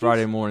dream buggies?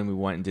 Friday morning we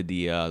went and did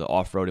the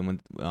off road and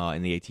went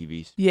in the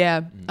ATVs,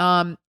 Yeah.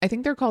 Mhm. I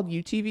think they're called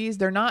UTVs.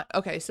 They're not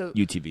okay. So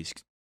UTVs.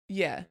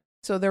 yeah.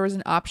 So there was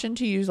an option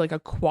to use like a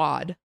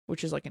quad,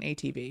 which is like an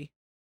ATV.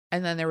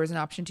 And then there was an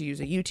option to use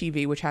a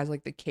UTV, which has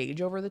like the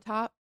cage over the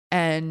top.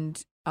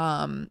 And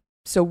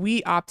so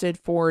we opted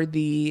for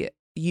the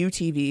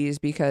UTVs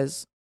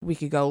because we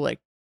could go like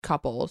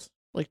couples,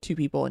 like 2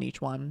 people in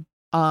each one.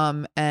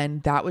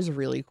 And that was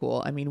really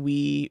cool. I mean,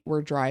 we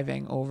were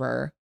driving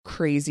over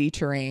crazy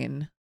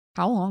terrain.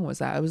 How long was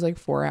that? It was like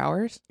 4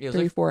 hours. Yeah, it was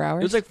 3, like- 4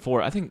 hours. It was like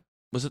 4. I think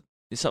was it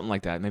something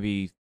like that.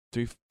 Maybe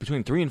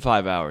between 3 and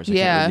 5 hours. I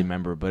Yeah. can't really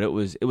remember, but it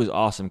was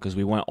awesome because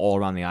we went all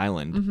around the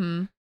island.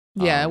 Mm-hmm.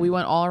 Yeah, we Um,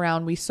 went all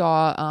around. We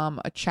saw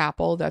a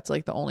chapel that's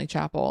like the only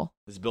chapel.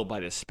 It was built by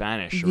the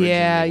Spanish originally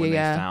Yeah, when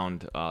yeah. they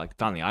found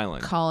the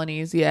island.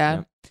 Colonies,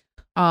 yeah.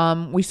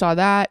 We saw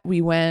that.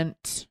 We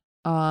went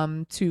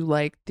to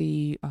like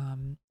the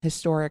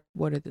historic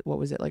what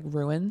was it, like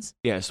ruins?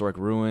 Yeah, historic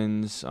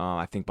ruins.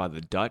 I think by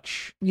the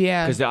Dutch.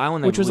 Yeah. Because the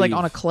island, Which was like on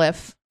a believe-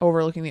 cliff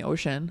overlooking the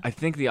ocean. I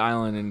think the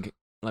island, and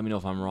let me know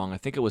if I'm wrong. I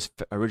think it was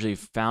originally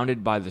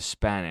founded by the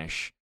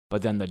Spanish,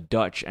 but then the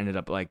Dutch ended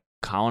up like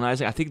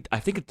colonizing. I think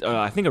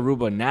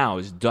Aruba now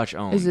is Dutch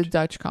owned. Is a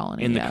Dutch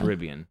colony in the yeah.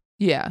 Caribbean,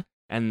 Yeah.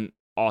 and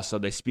also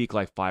they speak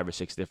like 5 or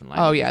 6 different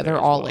languages. Oh yeah, there they're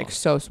as all well. like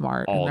so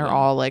smart, All and of they're them.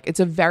 all like it's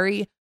a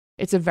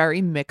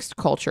very mixed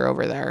culture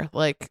over there.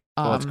 Like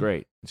Oh, it's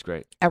great. It's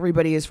great.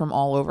 everybody is from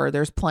all over.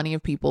 There's plenty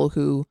of people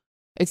who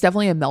it's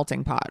definitely a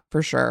melting pot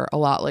for sure. A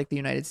lot like the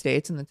United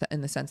States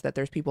in the sense that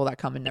there's people that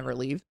come and never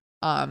leave.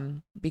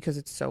 Because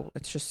it's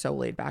just so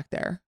laid back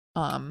there.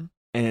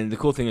 And the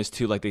cool thing is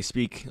too, like they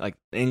speak like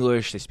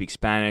English, they speak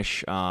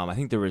Spanish. I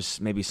think there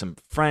was maybe some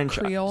French,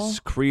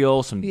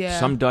 Creole,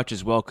 some Dutch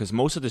as well. Because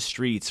most of the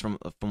streets, from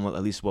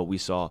at least what we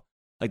saw,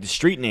 like the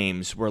street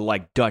names were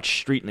like Dutch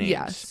street names.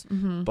 Yes.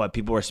 Mm-hmm. But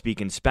people were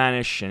speaking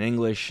Spanish and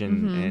English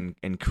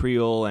and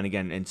Creole, and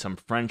again, and some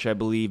French, I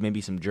believe, maybe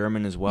some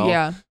German as well.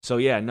 Yeah. So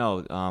yeah,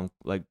 no,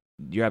 like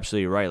you're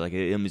absolutely right. Like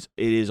it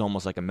is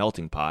almost like a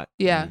melting pot.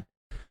 Yeah. And,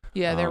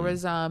 Yeah, there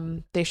was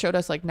they showed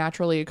us like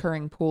naturally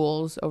occurring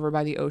pools over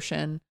by the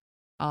ocean,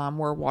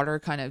 where water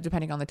kind of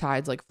depending on the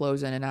tides like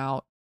flows in and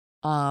out,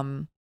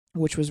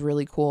 which was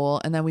really cool.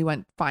 And then we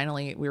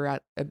were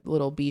at a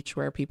little beach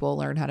where people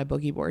learn how to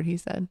boogie board. He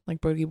said like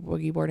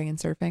boogie boarding and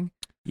surfing.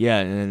 yeah,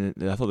 and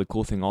I thought the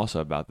cool thing also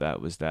about that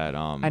was that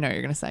I know what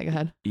you're gonna say. Go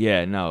ahead.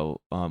 Yeah,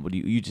 no. What do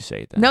you just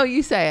say it then? No,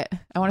 you say it.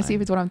 I want to see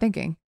if it's what I'm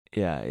thinking.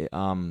 Yeah,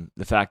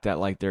 the fact that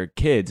like their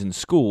kids in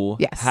school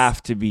Yes.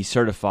 have to be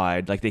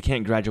certified, like they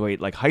can't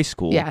graduate like high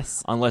school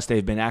Yes. unless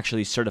they've been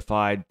actually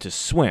certified to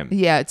swim.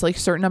 Yeah, it's like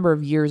certain number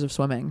of years of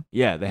swimming.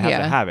 Yeah, they have Yeah.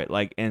 to have it.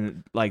 Like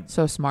and like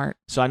So smart.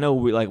 so I know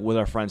we like with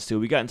our friends too,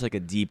 we got into like a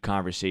deep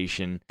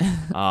conversation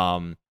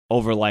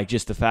over like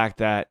just the fact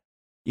that,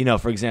 you know,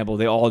 for example,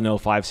 they all know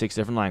 5-6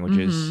 different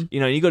languages. Mhm. You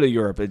know, you go to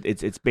Europe,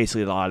 it's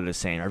basically a lot of the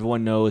same.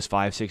 Everyone knows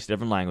 5-6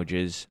 different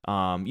languages.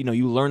 You know,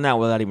 you learn that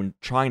without even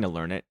trying to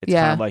learn it. It's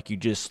kind Yeah. of like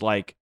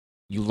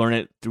you learn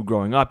it through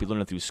growing up, you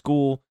learn it through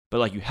school, but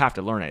like you have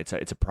to learn it.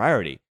 It's a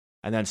priority.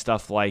 And then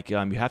stuff like you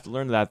have to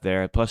learn that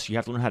there. Plus, you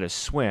have to learn how to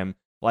swim.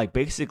 Like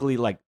basically,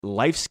 like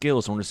life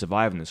skills in order to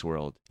survive in this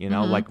world. You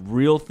know, Mhm. like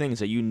real things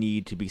that you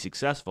need to be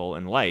successful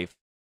in life.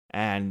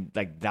 And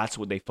like that's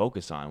what they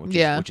focus on, which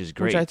is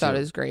great. Which I thought too.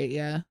 is great.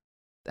 Yeah.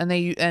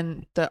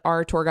 And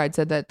our tour guide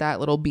said that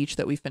little beach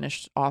that we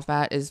finished off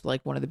at is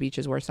like one of the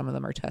beaches where some of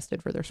them are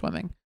tested for their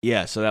swimming.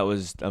 Yeah, so that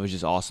was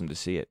just awesome to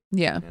see it.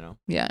 Yeah. You know,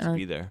 Yeah. to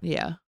be there.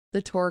 Yeah.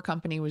 The tour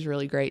company was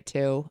really great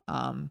too.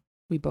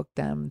 We booked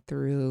them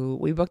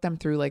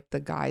through like the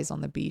guys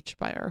on the beach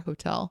by our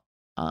hotel.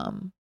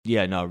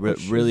 Yeah, no,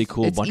 Which really is-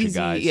 cool it's bunch easy, of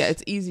guys. Yeah,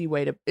 it's easy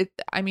way to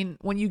I mean,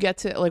 when you get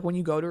to like when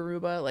you go to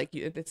Aruba, like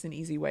it's an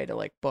easy way to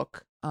like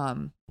book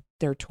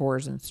their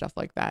tours and stuff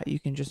like that. You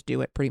can just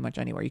do it pretty much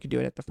anywhere. You can do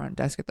it at the front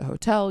desk at the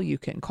hotel, you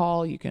can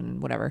call, you can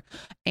whatever.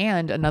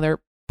 And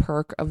another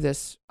perk of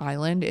this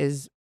island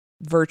is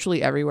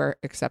virtually everywhere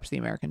accepts the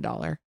American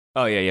dollar.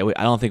 Oh yeah.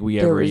 I don't think we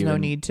There ever was even no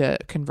need to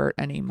convert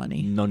any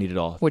money. No need at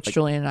all. Which Like,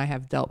 Julian and I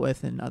have dealt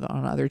with on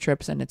other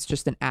trips, and it's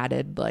just an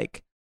added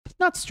like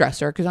not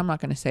stressor because I'm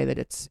not going to say that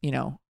it's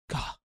God,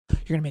 you're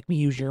going to make me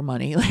use your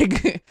money.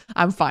 Like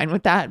I'm fine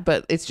with that,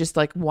 but it's just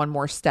like one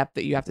more step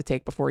that you have to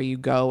take before you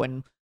go,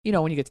 and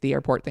when you get to the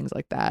airport, things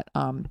like that.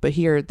 But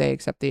here they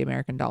accept the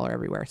American dollar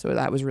everywhere, so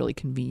that was really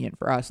convenient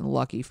for us and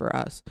lucky for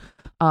us.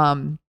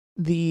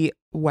 The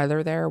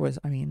weather there was,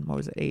 what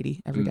was it,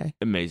 80 every day?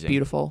 amazing,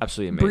 Beautiful,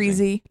 absolutely amazing,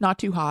 breezy, not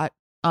too hot.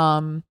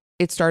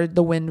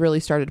 The wind really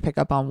started to pick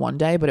up on one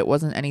day, but it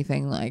wasn't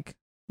anything like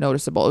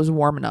noticeable. It was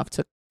warm enough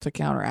to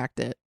counteract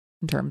it.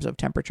 in terms of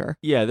temperature.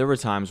 Yeah, there were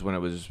times when it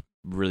was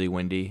really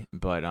windy,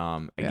 but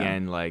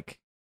again, like,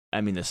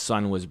 I mean, the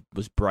sun was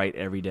bright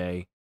every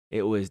day.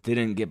 It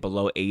didn't get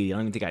below 80. I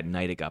don't even think at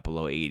night it got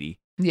below 80.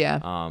 Yeah.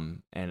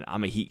 And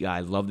I'm a heat guy.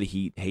 I love the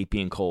heat, hate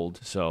being cold.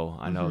 So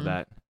I know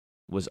that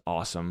was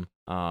awesome.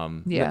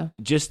 Yeah.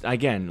 Just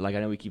again, like,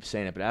 I know we keep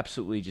saying it, but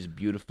absolutely just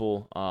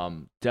beautiful.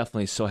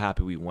 Definitely so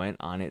happy we went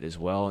on it as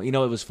well. You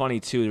know, it was funny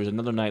too. There was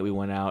another night we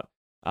went out.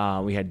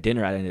 We had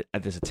dinner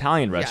at this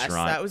Italian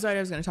restaurant. Yes, that was what I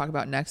was going to talk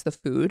about next, the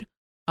food.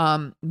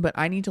 But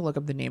I need to look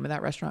up the name of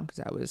that restaurant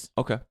because that was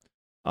okay.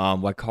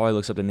 While Carly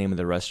looks up the name of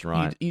the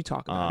restaurant, you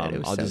talk about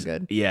it. It was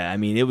good. Yeah, I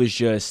mean, it was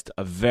just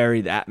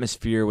the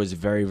atmosphere was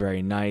very,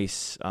 very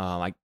nice.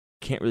 I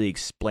can't really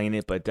explain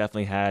it, but it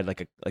definitely had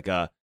like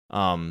a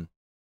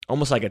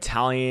almost like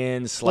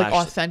Italian / like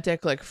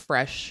authentic, like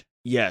fresh.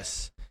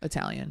 Yes.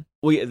 Italian.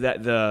 Well,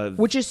 yeah,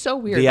 which is so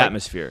weird. The like,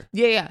 atmosphere.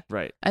 Yeah.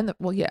 Right. And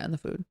the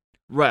food.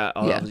 Right.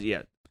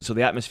 Yeah. So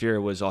the atmosphere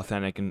was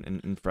authentic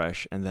and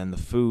fresh, and then the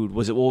food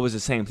was the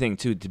same thing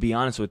too. To be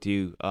honest with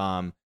you,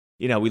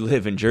 you know, we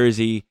live in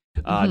Jersey.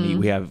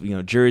 We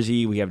have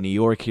Jersey. We have New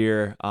York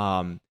here.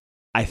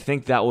 I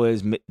think that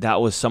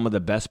was some of the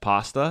best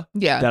pasta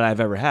that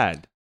I've ever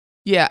had.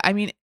 Yeah, I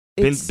mean,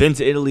 been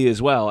to Italy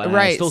as well, and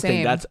right, I still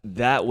same. think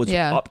that was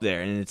up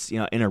there. And it's, in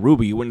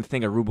Aruba, you wouldn't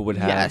think Aruba would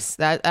have. Yes,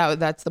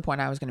 that's the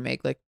point I was going to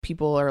make. Like,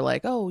 people are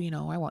like, oh,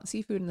 I want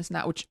seafood and this and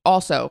that, which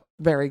also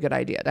very good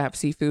idea to have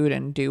seafood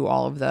and do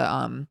all of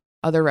the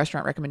other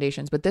restaurant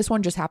recommendations. But this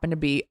one just happened to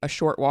be a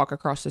short walk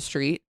across the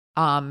street.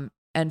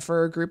 And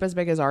for a group as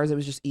big as ours, it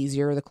was just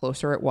easier the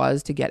closer it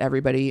was to get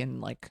everybody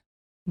in like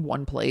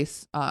one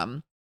place.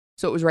 So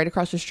it was right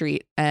across the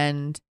street,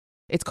 and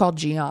it's called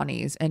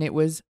Gianni's, and it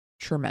was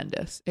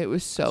tremendous. It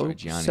was so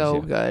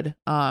good.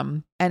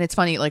 And it's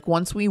funny, like,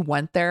 once we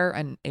went there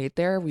and ate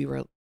there, we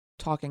were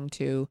talking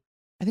to,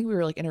 I think we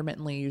were like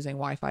intermittently using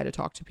Wi-Fi to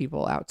talk to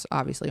people out,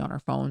 obviously on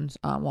our phones,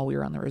 while we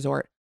were on the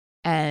resort.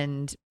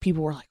 And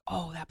people were like,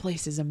 oh, that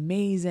place is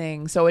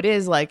amazing. So it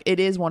is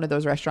one of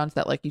those restaurants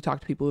that, like, you talk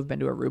to people who've been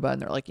to Aruba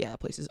and they're like, yeah, that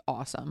place is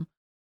awesome.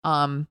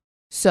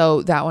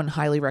 So that one,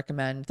 highly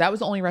recommend. That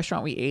was the only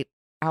restaurant we ate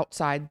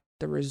outside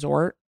the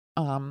resort.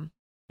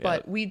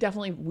 But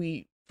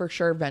we for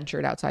sure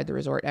ventured outside the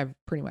resort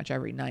pretty much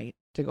every night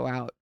to go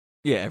out.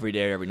 Yeah, every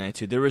day, every night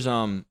too. There was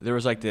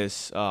like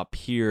this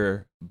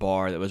pier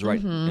bar that was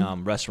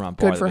restaurant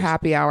bar. Good for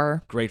happy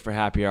hour. Great for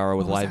happy hour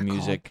with live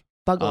music.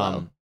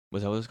 Bugalo.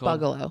 Was that what it's called?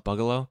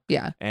 Bugalo.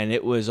 Yeah. And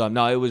it was it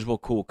was real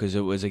cool because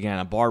it was, again,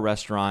 a bar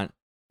restaurant.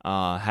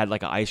 Had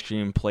like an ice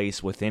cream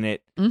place within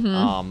it.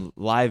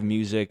 Live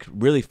music,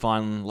 really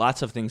fun.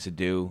 Lots of things to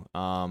do.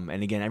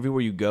 And again,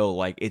 everywhere you go,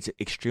 like, it's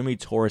extremely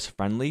tourist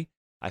friendly.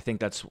 I think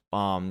that's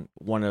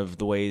one of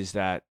the ways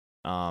that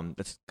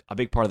that's a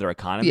big part of their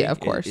economy. Yeah, of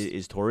course,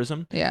 is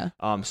tourism. Yeah.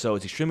 So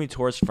it's extremely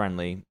tourist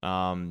friendly.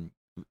 From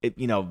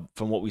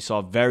what we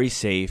saw, very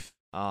safe.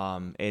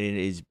 And it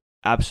is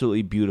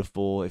absolutely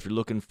beautiful. If you're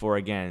looking for,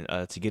 again,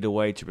 to get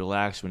away, to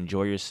relax, to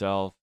enjoy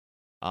yourself,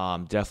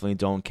 definitely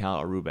don't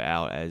count Aruba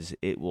out, as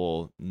it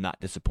will not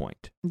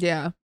disappoint.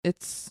 Yeah,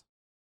 it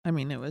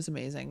was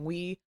amazing.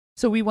 We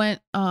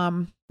went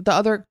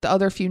the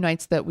other few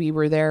nights that we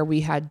were there,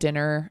 we had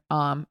dinner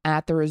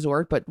at the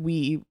resort, but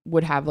we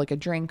would have like a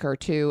drink or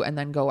two and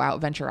then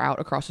venture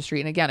out across the street.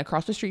 And again,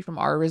 across the street from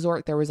our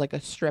resort, there was like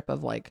a strip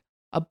of like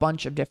a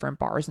bunch of different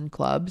bars and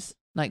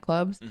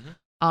nightclubs.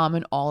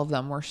 And all of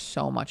them were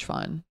so much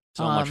fun.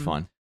 Much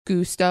fun.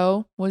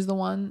 Gusto was the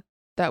one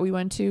that we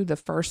went to the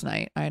first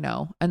night, I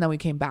know. And then we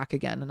came back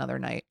again another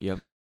night. Yep.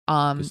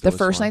 The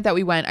first night that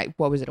we went,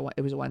 what was it?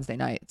 It was a Wednesday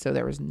night, so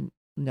there was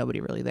nobody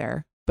really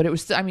there. But it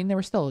was, there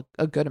was still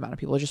a good amount of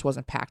people. It just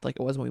wasn't packed like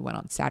it was when we went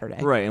on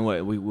Saturday. Right, and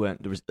we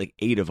went, there was like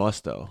 8 of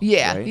us though.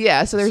 Yeah, right?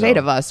 Yeah. So there's 8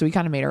 of us, so we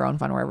kind of made our own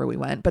fun wherever we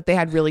went. But they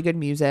had really good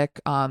music,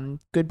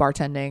 good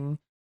bartending,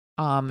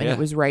 and it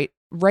was right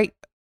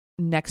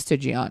next to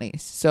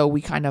Gianni's. So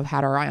we kind of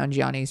had our eye on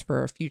Gianni's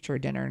for a future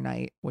dinner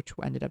night, which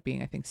ended up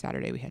being, I think,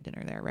 Saturday we had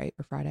dinner there, right?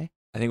 Or Friday?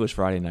 I think it was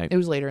Friday night. It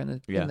was later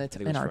in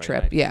our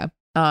trip. Night. Yeah.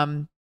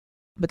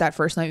 But that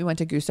first night we went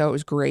to Gusto, it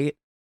was great.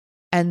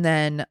 And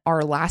then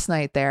our last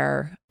night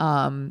there,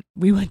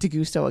 we went to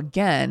Gusto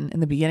again in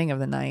the beginning of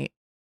the night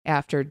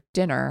after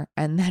dinner.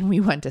 And then we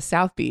went to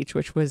South Beach,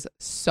 which was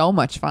so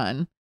much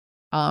fun.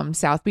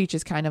 South Beach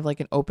is kind of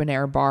like an open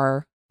air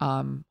bar.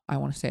 I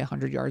want to say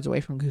 100 yards away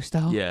from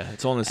Gusto. Yeah,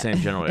 it's all in the same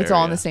general area. It's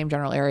all in the same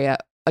general area.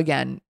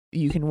 Again,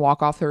 you can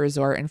walk off the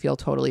resort and feel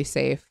totally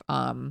safe.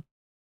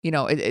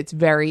 It's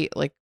very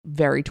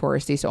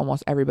touristy, so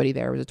almost everybody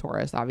there was a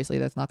tourist. Obviously,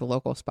 that's not the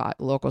local spot.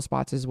 The local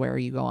spots is where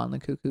you go on the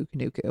Cuckoo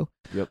Canuku.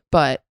 Yep.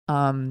 But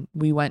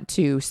we went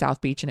to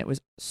South Beach, and it was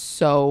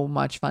so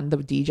much fun. The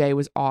DJ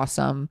was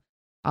awesome.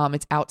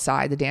 It's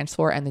outside. The dance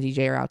floor and the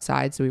DJ are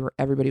outside, so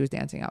everybody was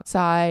dancing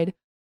outside.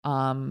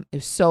 It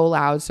was so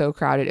loud, so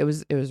crowded. It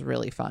was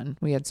really fun.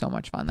 We had so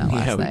much fun that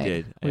last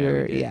night. We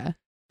did.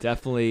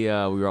 Definitely, we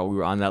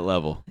were on that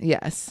level.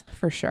 Yes,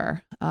 for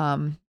sure.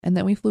 And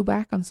then we flew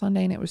back on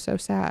Sunday, and it was so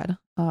sad.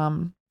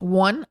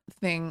 One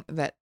thing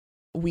that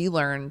we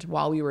learned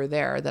while we were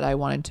there that I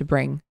wanted to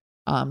bring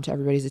to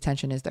everybody's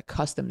attention is the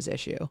customs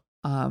issue.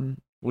 Well,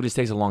 it just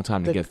takes a long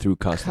time to get through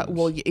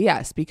customs.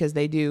 Yes, because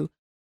they do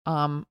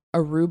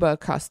Aruba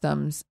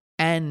customs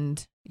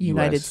and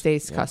United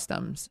States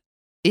customs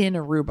in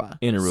Aruba.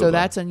 So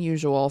that's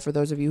unusual for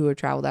those of you who have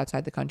traveled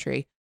outside the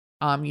country.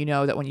 You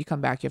know that when you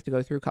come back, you have to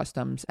go through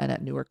customs, and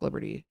at Newark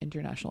Liberty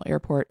International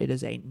Airport, it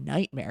is a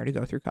nightmare to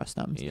go through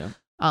customs. Yeah.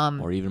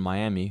 Or even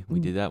Miami. We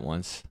did that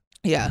once.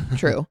 Yeah,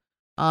 true.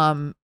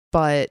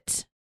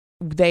 But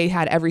they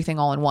had everything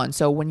all in one.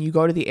 So when you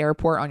go to the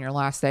airport on your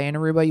last day in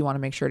Aruba, you want to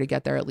make sure to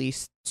get there at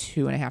least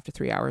 2.5 to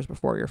 3 hours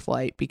before your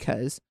flight,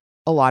 because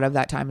a lot of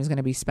that time is going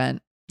to be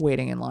spent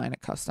waiting in line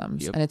at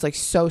customs. And it's like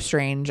so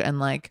strange. And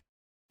like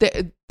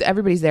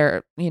everybody's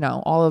there, you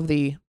know, all of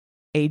the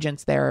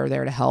agents there are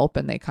there to help,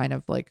 and they kind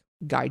of like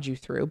guide you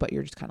through, but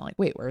you're just kind of like,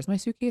 wait, where's my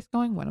suitcase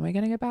going? When am I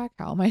going to get back?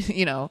 How am I,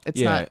 you know, it's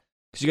not.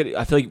 Because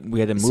I feel like we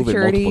had to move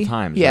security, it multiple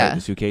times, right?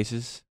 The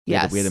suitcases. We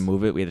had to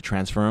move it. We had to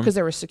transfer them. Because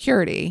there was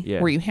security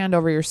where you hand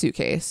over your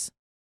suitcase,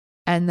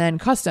 and then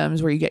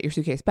customs where you get your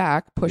suitcase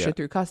back, push it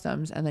through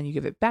customs, and then you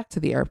give it back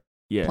to the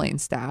airplane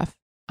staff.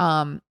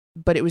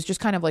 But it was just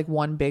kind of like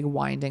one big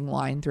winding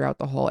line throughout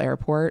the whole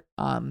airport.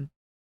 But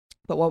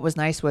what was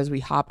nice was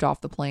we hopped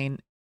off the plane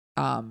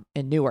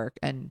in Newark,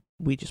 and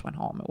we just went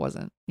home.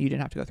 You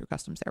didn't have to go through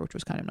customs there, which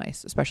was kind of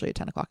nice, especially at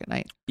 10 o'clock at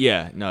night.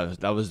 Yeah, no,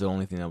 that was the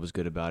only thing that was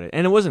good about it.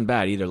 And it wasn't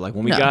bad either. Like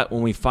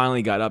when we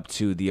finally got up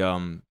to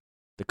the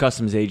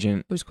customs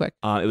agent, it was quick.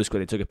 It was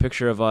good. They took a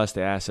picture of us.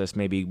 They asked us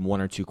maybe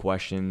 1 or 2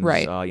 questions.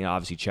 Right. You know,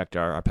 obviously checked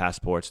our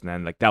passports, and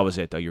then like that was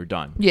it though. You're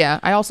done. Yeah.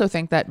 I also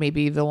think that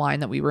maybe the line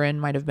that we were in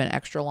might have been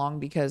extra long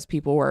because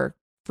people were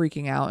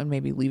freaking out and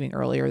maybe leaving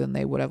earlier than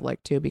they would have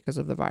liked to because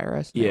of the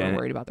virus. They were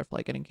worried about their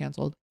flight getting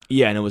canceled.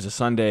 Yeah, and it was a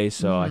Sunday,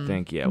 so I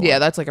think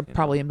that's like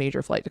probably a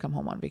major flight to come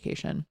home on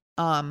vacation.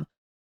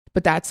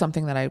 But that's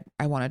something that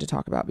I wanted to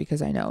talk about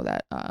because I know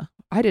that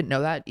I didn't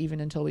know that even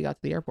until we got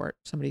to the airport.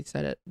 Somebody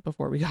said it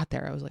before we got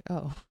there. I was like,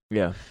 oh.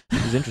 Yeah,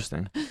 it was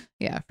interesting.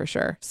 Yeah, for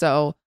sure.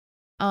 So,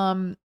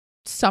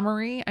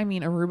 summary, I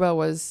mean, Aruba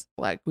was,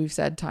 like we've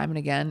said time and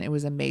again, it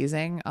was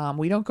amazing.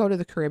 We don't go to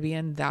the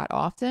Caribbean that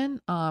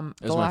often.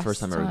 It was my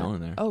first time ever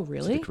going there. Oh,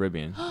 really? To the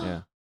Caribbean.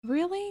 Yeah.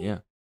 Really? Yeah.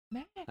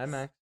 Max. Hi,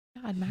 Max.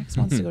 God, Max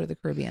wants to go to the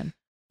Caribbean.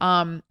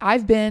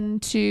 I've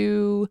been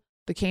to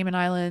the Cayman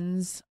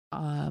Islands,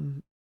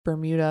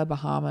 Bermuda,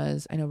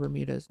 Bahamas. I know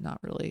Bermuda's not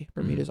really.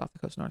 Bermuda's off the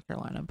coast of North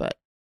Carolina, but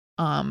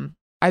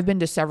I've been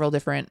to several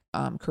different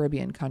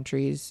Caribbean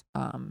countries,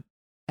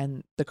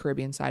 and the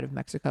Caribbean side of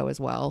Mexico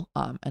as well.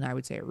 And I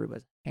would say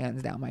Aruba's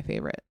hands down my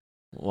favorite.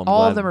 Well,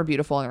 all of them are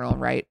beautiful in their own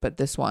right, but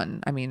this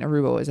one, I mean,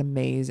 Aruba was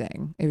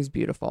amazing. It was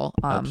beautiful.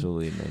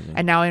 Absolutely amazing.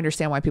 And now I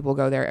understand why people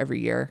go there every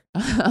year.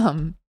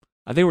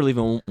 I think we're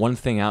leaving one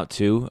thing out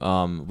too.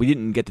 We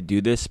didn't get to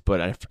do this,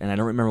 but I don't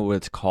remember what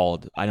it's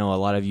called. I know a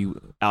lot of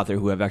you out there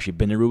who have actually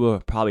been to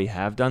Aruba probably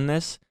have done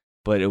this,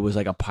 but it was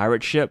like a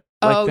pirate ship.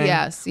 Thing.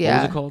 Yes, yeah.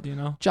 What was it called? You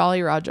know,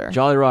 Jolly Roger.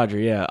 Jolly Roger.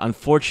 Yeah.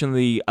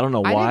 Unfortunately, I don't know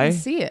why. I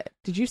didn't see it.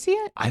 Did you see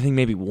it? I think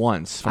maybe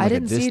once from I like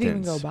didn't a distance. see it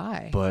even go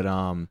by. But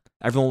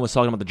everyone was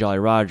talking about the Jolly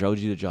Roger. Oh,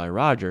 did you do the Jolly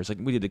Roger? It's like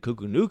we did the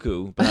Cuckoo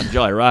Nuku, but not the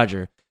Jolly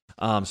Roger.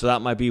 So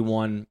that might be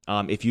one.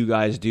 If you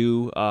guys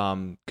do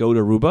go to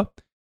Aruba,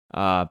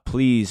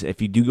 please,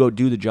 if you do go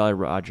do the Jolly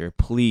Roger,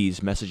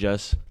 please message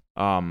us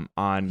on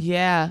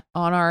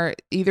our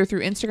either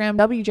through Instagram,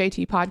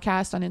 WJT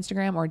Podcast on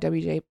Instagram, or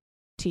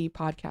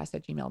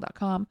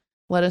WJTpodcast@gmail.com.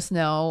 Let us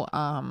know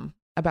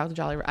about the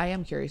Jolly Roger. I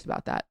am curious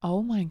about that.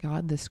 Oh my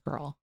God, this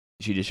girl.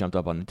 She just jumped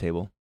up on the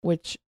table.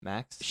 Which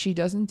Max? She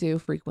doesn't do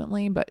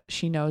frequently, but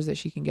she knows that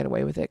she can get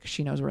away with it because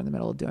she knows we're in the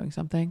middle of doing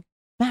something.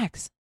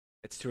 Max.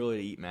 It's too early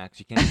to eat, Max.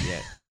 You can't eat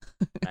yet.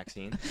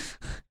 Maxine.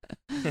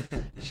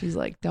 She's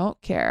like, don't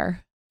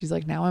care. She's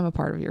like, now I'm a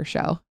part of your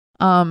show.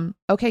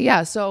 Okay,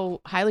 yeah.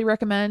 So highly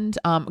recommend.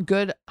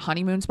 Good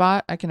honeymoon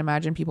spot. I can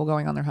imagine people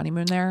going on their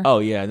honeymoon there. Oh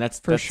yeah, and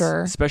that's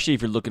sure. Especially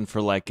if you're looking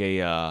for like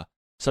a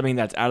something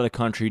that's out of the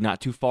country,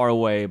 not too far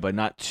away, but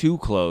not too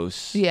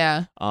close.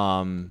 Yeah.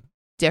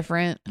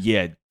 Different.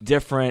 Yeah,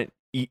 different.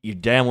 You're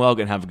damn well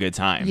gonna have a good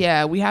time.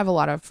 Yeah, we have a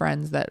lot of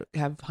friends that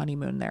have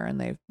honeymoon there,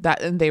 and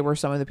they were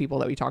some of the people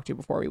that we talked to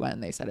before we went,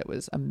 and they said it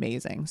was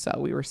amazing. So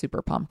we were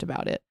super pumped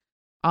about it.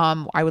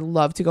 I would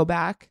love to go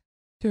back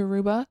to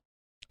Aruba.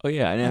 Oh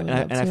yeah,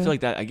 and I feel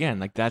like that again,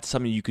 like that's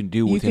something you can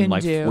do within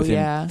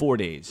 4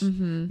 days,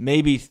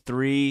 maybe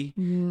 3.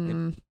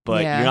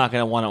 But you're not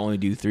gonna want to only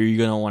do 3.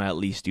 You're gonna want to at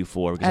least do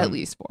 4. At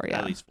least 4, yeah.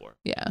 At least 4.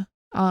 Yeah.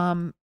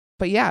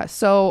 But yeah,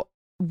 so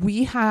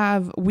we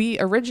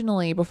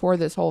originally, before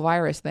this whole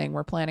virus thing,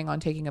 we're planning on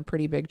taking a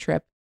pretty big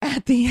trip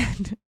at the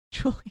end.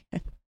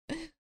 Julian.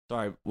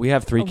 Sorry, we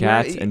have 3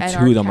 cats, and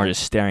 2 of them are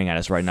just staring at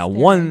us right now.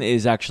 One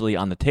is actually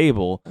on the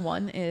table.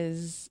 One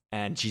is...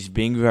 And she's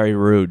being very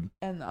rude.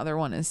 And the other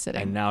one is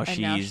sitting. And now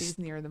she's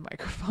near the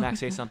microphone. Max,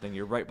 say something.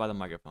 You're right by the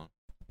microphone.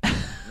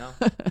 No?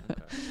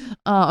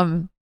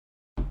 Okay.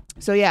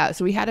 So yeah,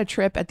 so we had a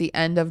trip at the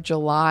end of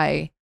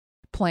July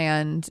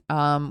planned.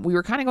 We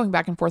were kind of going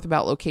back and forth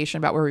about location,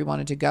 about where we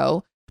wanted to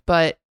go.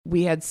 But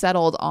we had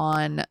settled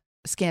on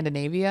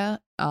Scandinavia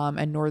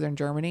and northern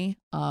Germany.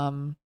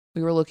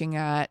 We were looking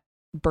at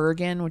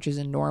Bergen, which is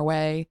in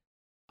Norway,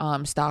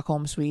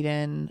 Stockholm,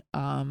 Sweden,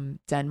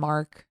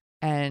 Denmark,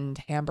 and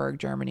Hamburg,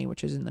 Germany,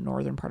 which is in the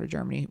northern part of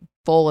Germany,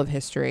 full of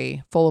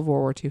history, full of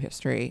World War II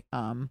history.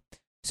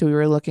 So we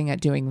were looking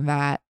at doing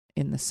that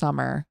in the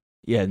summer.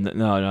 Yeah,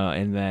 no,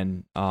 and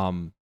then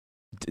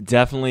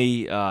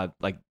definitely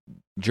like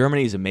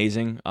Germany is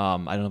amazing. I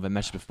don't know if I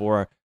mentioned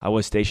before, I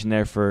was stationed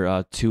there for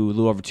a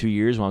little over 2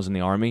 years when I was in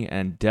the Army,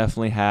 and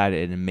definitely had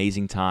an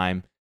amazing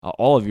time.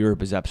 All of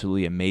Europe is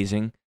absolutely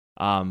amazing.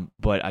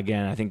 But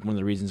again, I think one of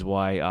the reasons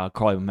why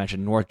Carl even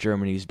mentioned North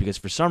Germany is because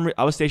for some reason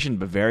I was stationed in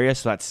Bavaria,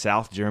 so that's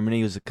South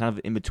Germany. It was kind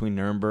of in between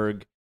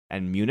Nuremberg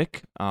and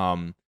Munich.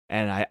 And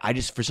I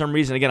just, for some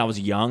reason, again, I was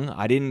young.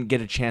 I didn't get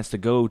a chance to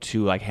go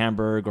to like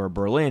Hamburg or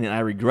Berlin, and I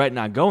regret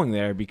not going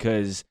there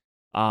because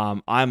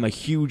I'm a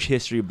huge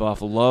history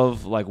buff.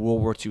 Love like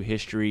World War II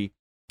history.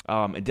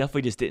 It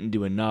definitely just didn't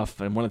do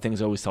enough. And one of the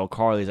things I always tell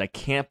Carly is I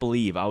can't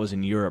believe I was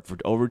in Europe for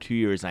over 2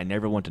 years and I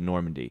never went to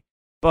Normandy.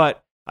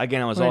 But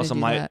again, I was also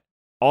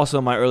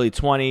in my early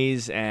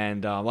 20s,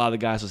 and a lot of the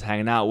guys I was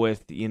hanging out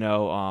with, a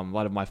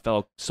lot of my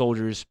fellow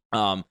soldiers,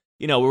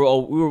 we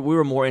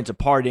were more into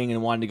partying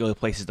and wanted to go to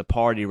places to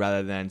party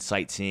rather than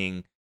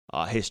sightseeing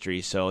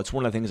history. So it's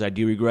one of the things I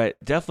do regret.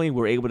 Definitely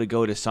we're able to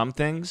go to some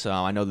things.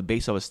 I know the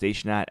base I was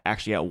stationed at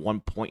actually at one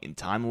point in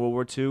time in World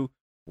War II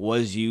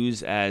was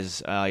used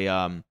as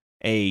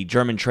a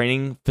German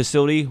training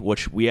facility,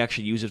 which we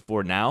actually use it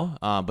for now.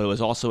 But it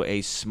was also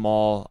a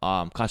small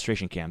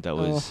concentration camp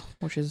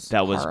which is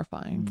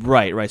horrifying.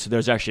 Right. So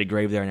there's actually a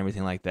grave there and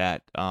everything like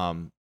that.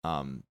 For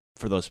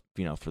those,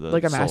 for the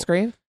like a mass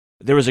grave.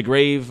 There was a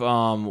grave.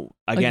 Again,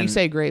 like you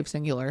say grave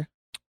singular.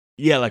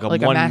 Yeah, like a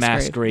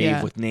mass grave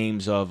yeah. with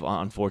names of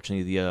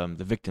unfortunately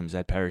the victims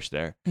that perished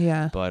there.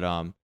 Yeah.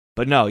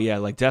 But no, yeah,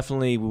 like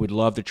definitely we would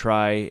love to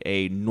try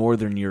a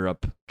Northern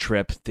Europe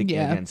trip.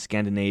 Again,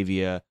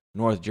 Scandinavia,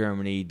 North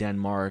Germany,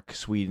 Denmark,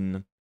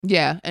 Sweden.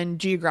 Yeah, and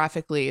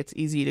geographically it's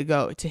easy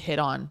to hit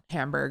on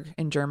Hamburg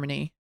in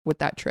Germany with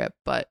that trip,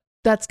 but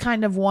that's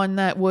kind of one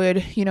that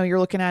would, you're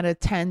looking at a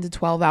 10 to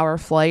 12 hour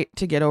flight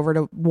to get over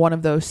to one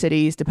of those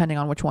cities, depending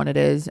on which one it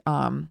is.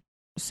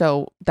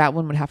 So that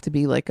one would have to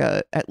be like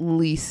at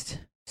least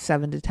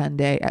 7 to 10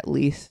 day at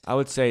least. I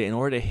would say in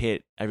order to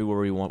hit everywhere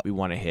we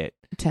want to hit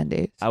 10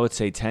 days. I would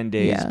say 10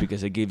 days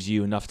because it gives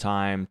you enough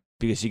time,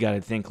 because you got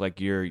to think like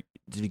to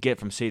get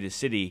from city to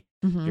city,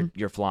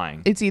 you're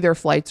flying. It's either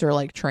flights or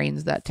like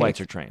trains that take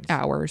or trains.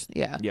 Hours.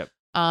 Yeah. Yep.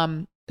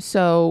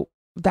 So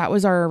that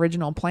was our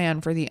original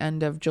plan for the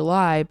end of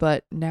July,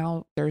 but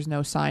now there's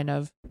no sign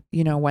of,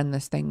 when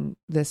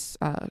this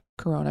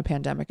corona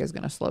pandemic is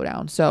going to slow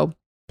down. So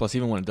plus,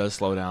 even when it does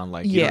slow down,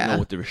 like you don't know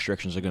what the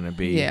restrictions are going to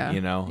be. Yeah.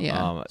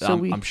 Yeah. So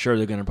I'm sure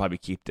they're going to probably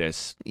keep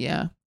this.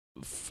 Yeah.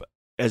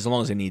 As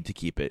long as they need to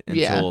keep it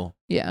until.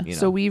 Yeah.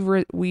 So we've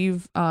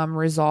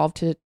resolved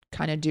to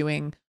kind of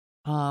doing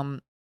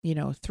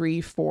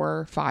 3,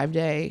 4, 5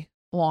 day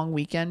long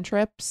weekend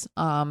trips.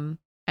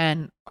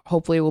 And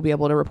hopefully we'll be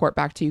able to report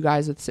back to you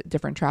guys with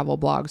different travel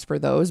blogs for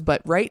those.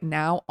 But right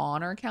now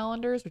on our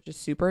calendars, which is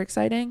super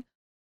exciting,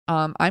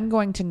 I'm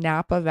going to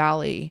Napa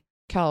Valley,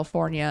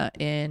 California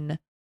in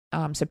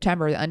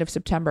September, the end of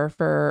September,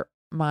 for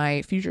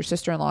my future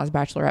sister-in-law's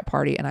bachelorette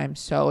party. And I'm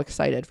so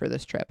excited for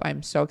this trip.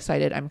 I'm so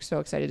excited. I'm so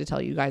excited to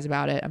tell you guys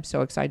about it. I'm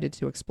so excited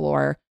to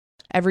explore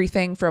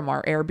everything from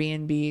our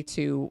Airbnb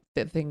to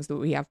the things that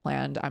we have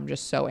planned. I'm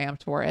just so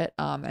amped for it.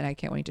 And I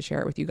can't wait to share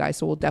it with you guys.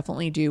 So we'll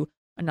definitely do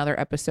another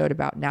episode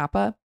about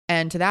Napa.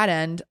 And to that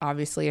end,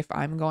 obviously, if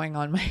I'm going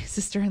on my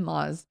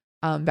sister-in-law's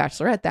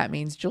bachelorette, that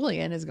means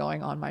Julian is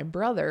going on my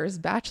brother's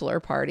bachelor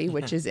party,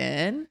 which is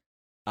in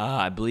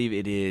I believe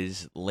it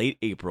is late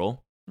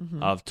April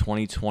of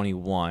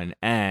 2021,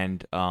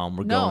 and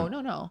we're going.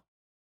 No.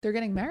 They're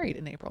getting married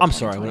in April. I'm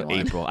sorry, what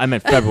April? I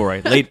meant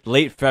February.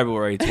 late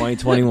February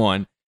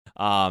 2021.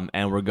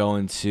 And we're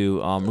going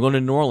to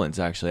New Orleans.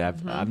 Actually,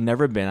 I've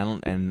never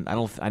been.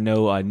 I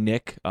know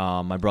Nick,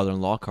 my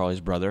brother-in-law,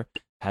 Carly's brother,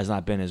 has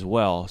not been as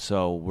well.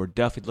 So we're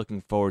definitely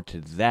looking forward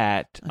to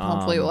that. And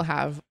hopefully we'll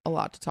have a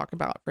lot to talk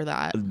about for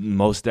that.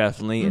 Most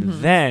definitely. And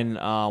then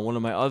one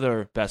of my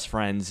other best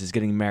friends is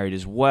getting married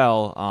as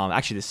well.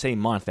 Actually, the same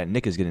month that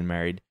Nick is getting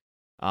married,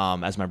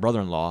 as my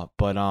brother-in-law.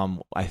 But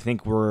I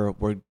think we're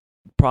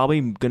probably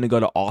going to go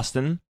to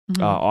Austin,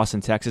 Austin,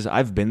 Texas.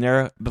 I've been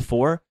there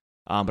before.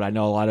 But I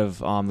know a lot of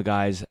the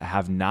guys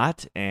have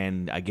not.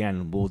 And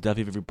again, we'll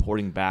definitely be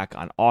reporting back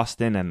on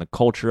Austin and the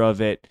culture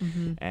of it,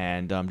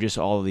 and just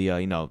all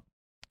the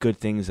good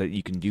things that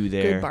you can do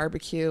there. Good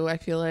barbecue, I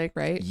feel like,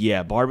 right?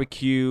 Yeah,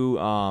 barbecue.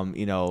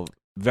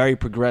 Very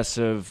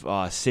progressive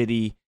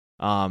city.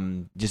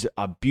 Just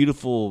a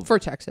beautiful for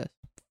Texas.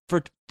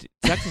 For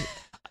Texas,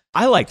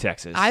 I like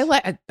Texas.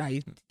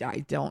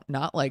 I don't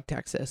not like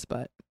Texas,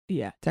 but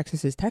yeah,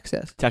 Texas is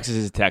Texas. Texas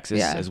is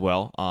Texas as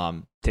well.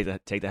 Take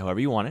that however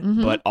you want it.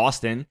 But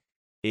Austin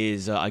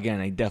is again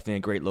definitely a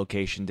great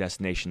location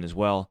destination as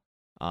well.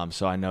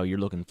 So I know you're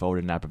looking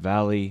forward to Napa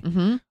Valley.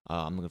 Mm-hmm.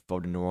 I'm looking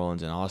forward to New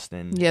Orleans and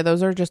Austin. Yeah,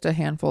 those are just a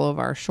handful of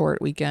our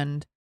short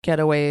weekend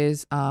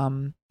getaways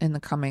in the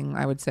coming,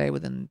 I would say,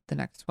 within the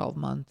next 12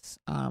 months.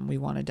 We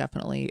want to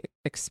definitely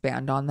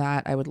expand on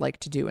that. I would like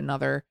to do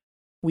another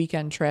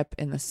weekend trip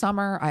in the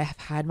summer. I have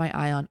had my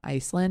eye on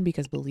Iceland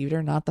because, believe it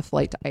or not, the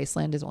flight to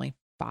Iceland is only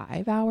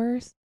 5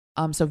 hours.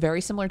 So very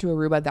similar to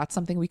Aruba. That's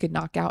something we could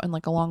knock out in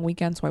like a long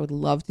weekend. So I would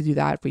love to do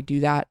that. If we do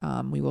that,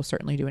 we will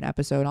certainly do an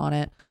episode on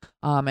it.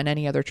 And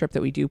any other trip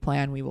that we do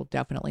plan, we will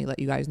definitely let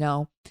you guys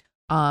know.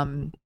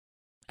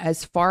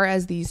 As far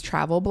as these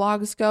travel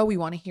blogs go, we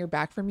want to hear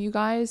back from you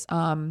guys.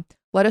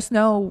 Let us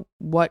know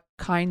what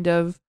kind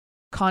of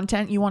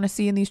content you want to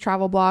see in these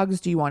travel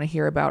blogs. Do you want to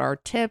hear about our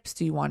tips?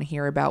 Do you want to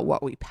hear about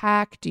what we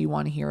pack? Do you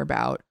want to hear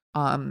about,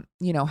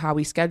 how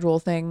we schedule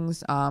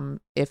things,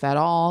 if at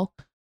all,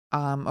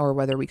 or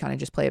whether we kind of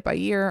just play it by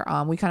ear?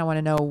 We kind of want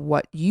to know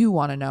what you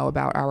want to know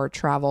about our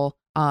travel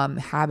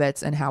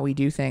habits and how we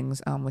do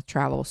things with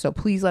travel. So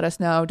please let us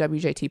know.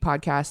 WJT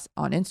Podcast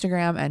on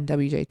Instagram and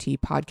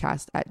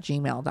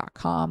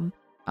WJTpodcast@gmail.com.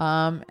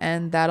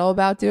 And that'll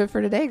about do it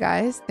for today,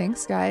 guys.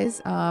 Thanks,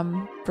 guys,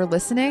 for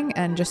listening.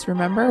 And just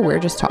remember, we're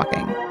just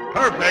talking.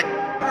 Perfect.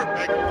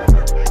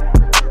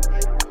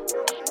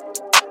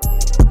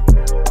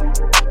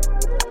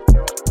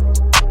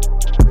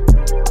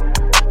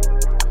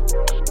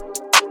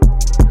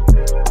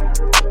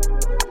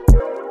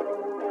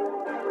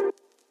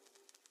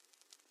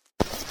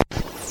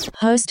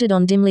 Hosted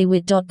on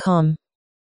dimlywit.com.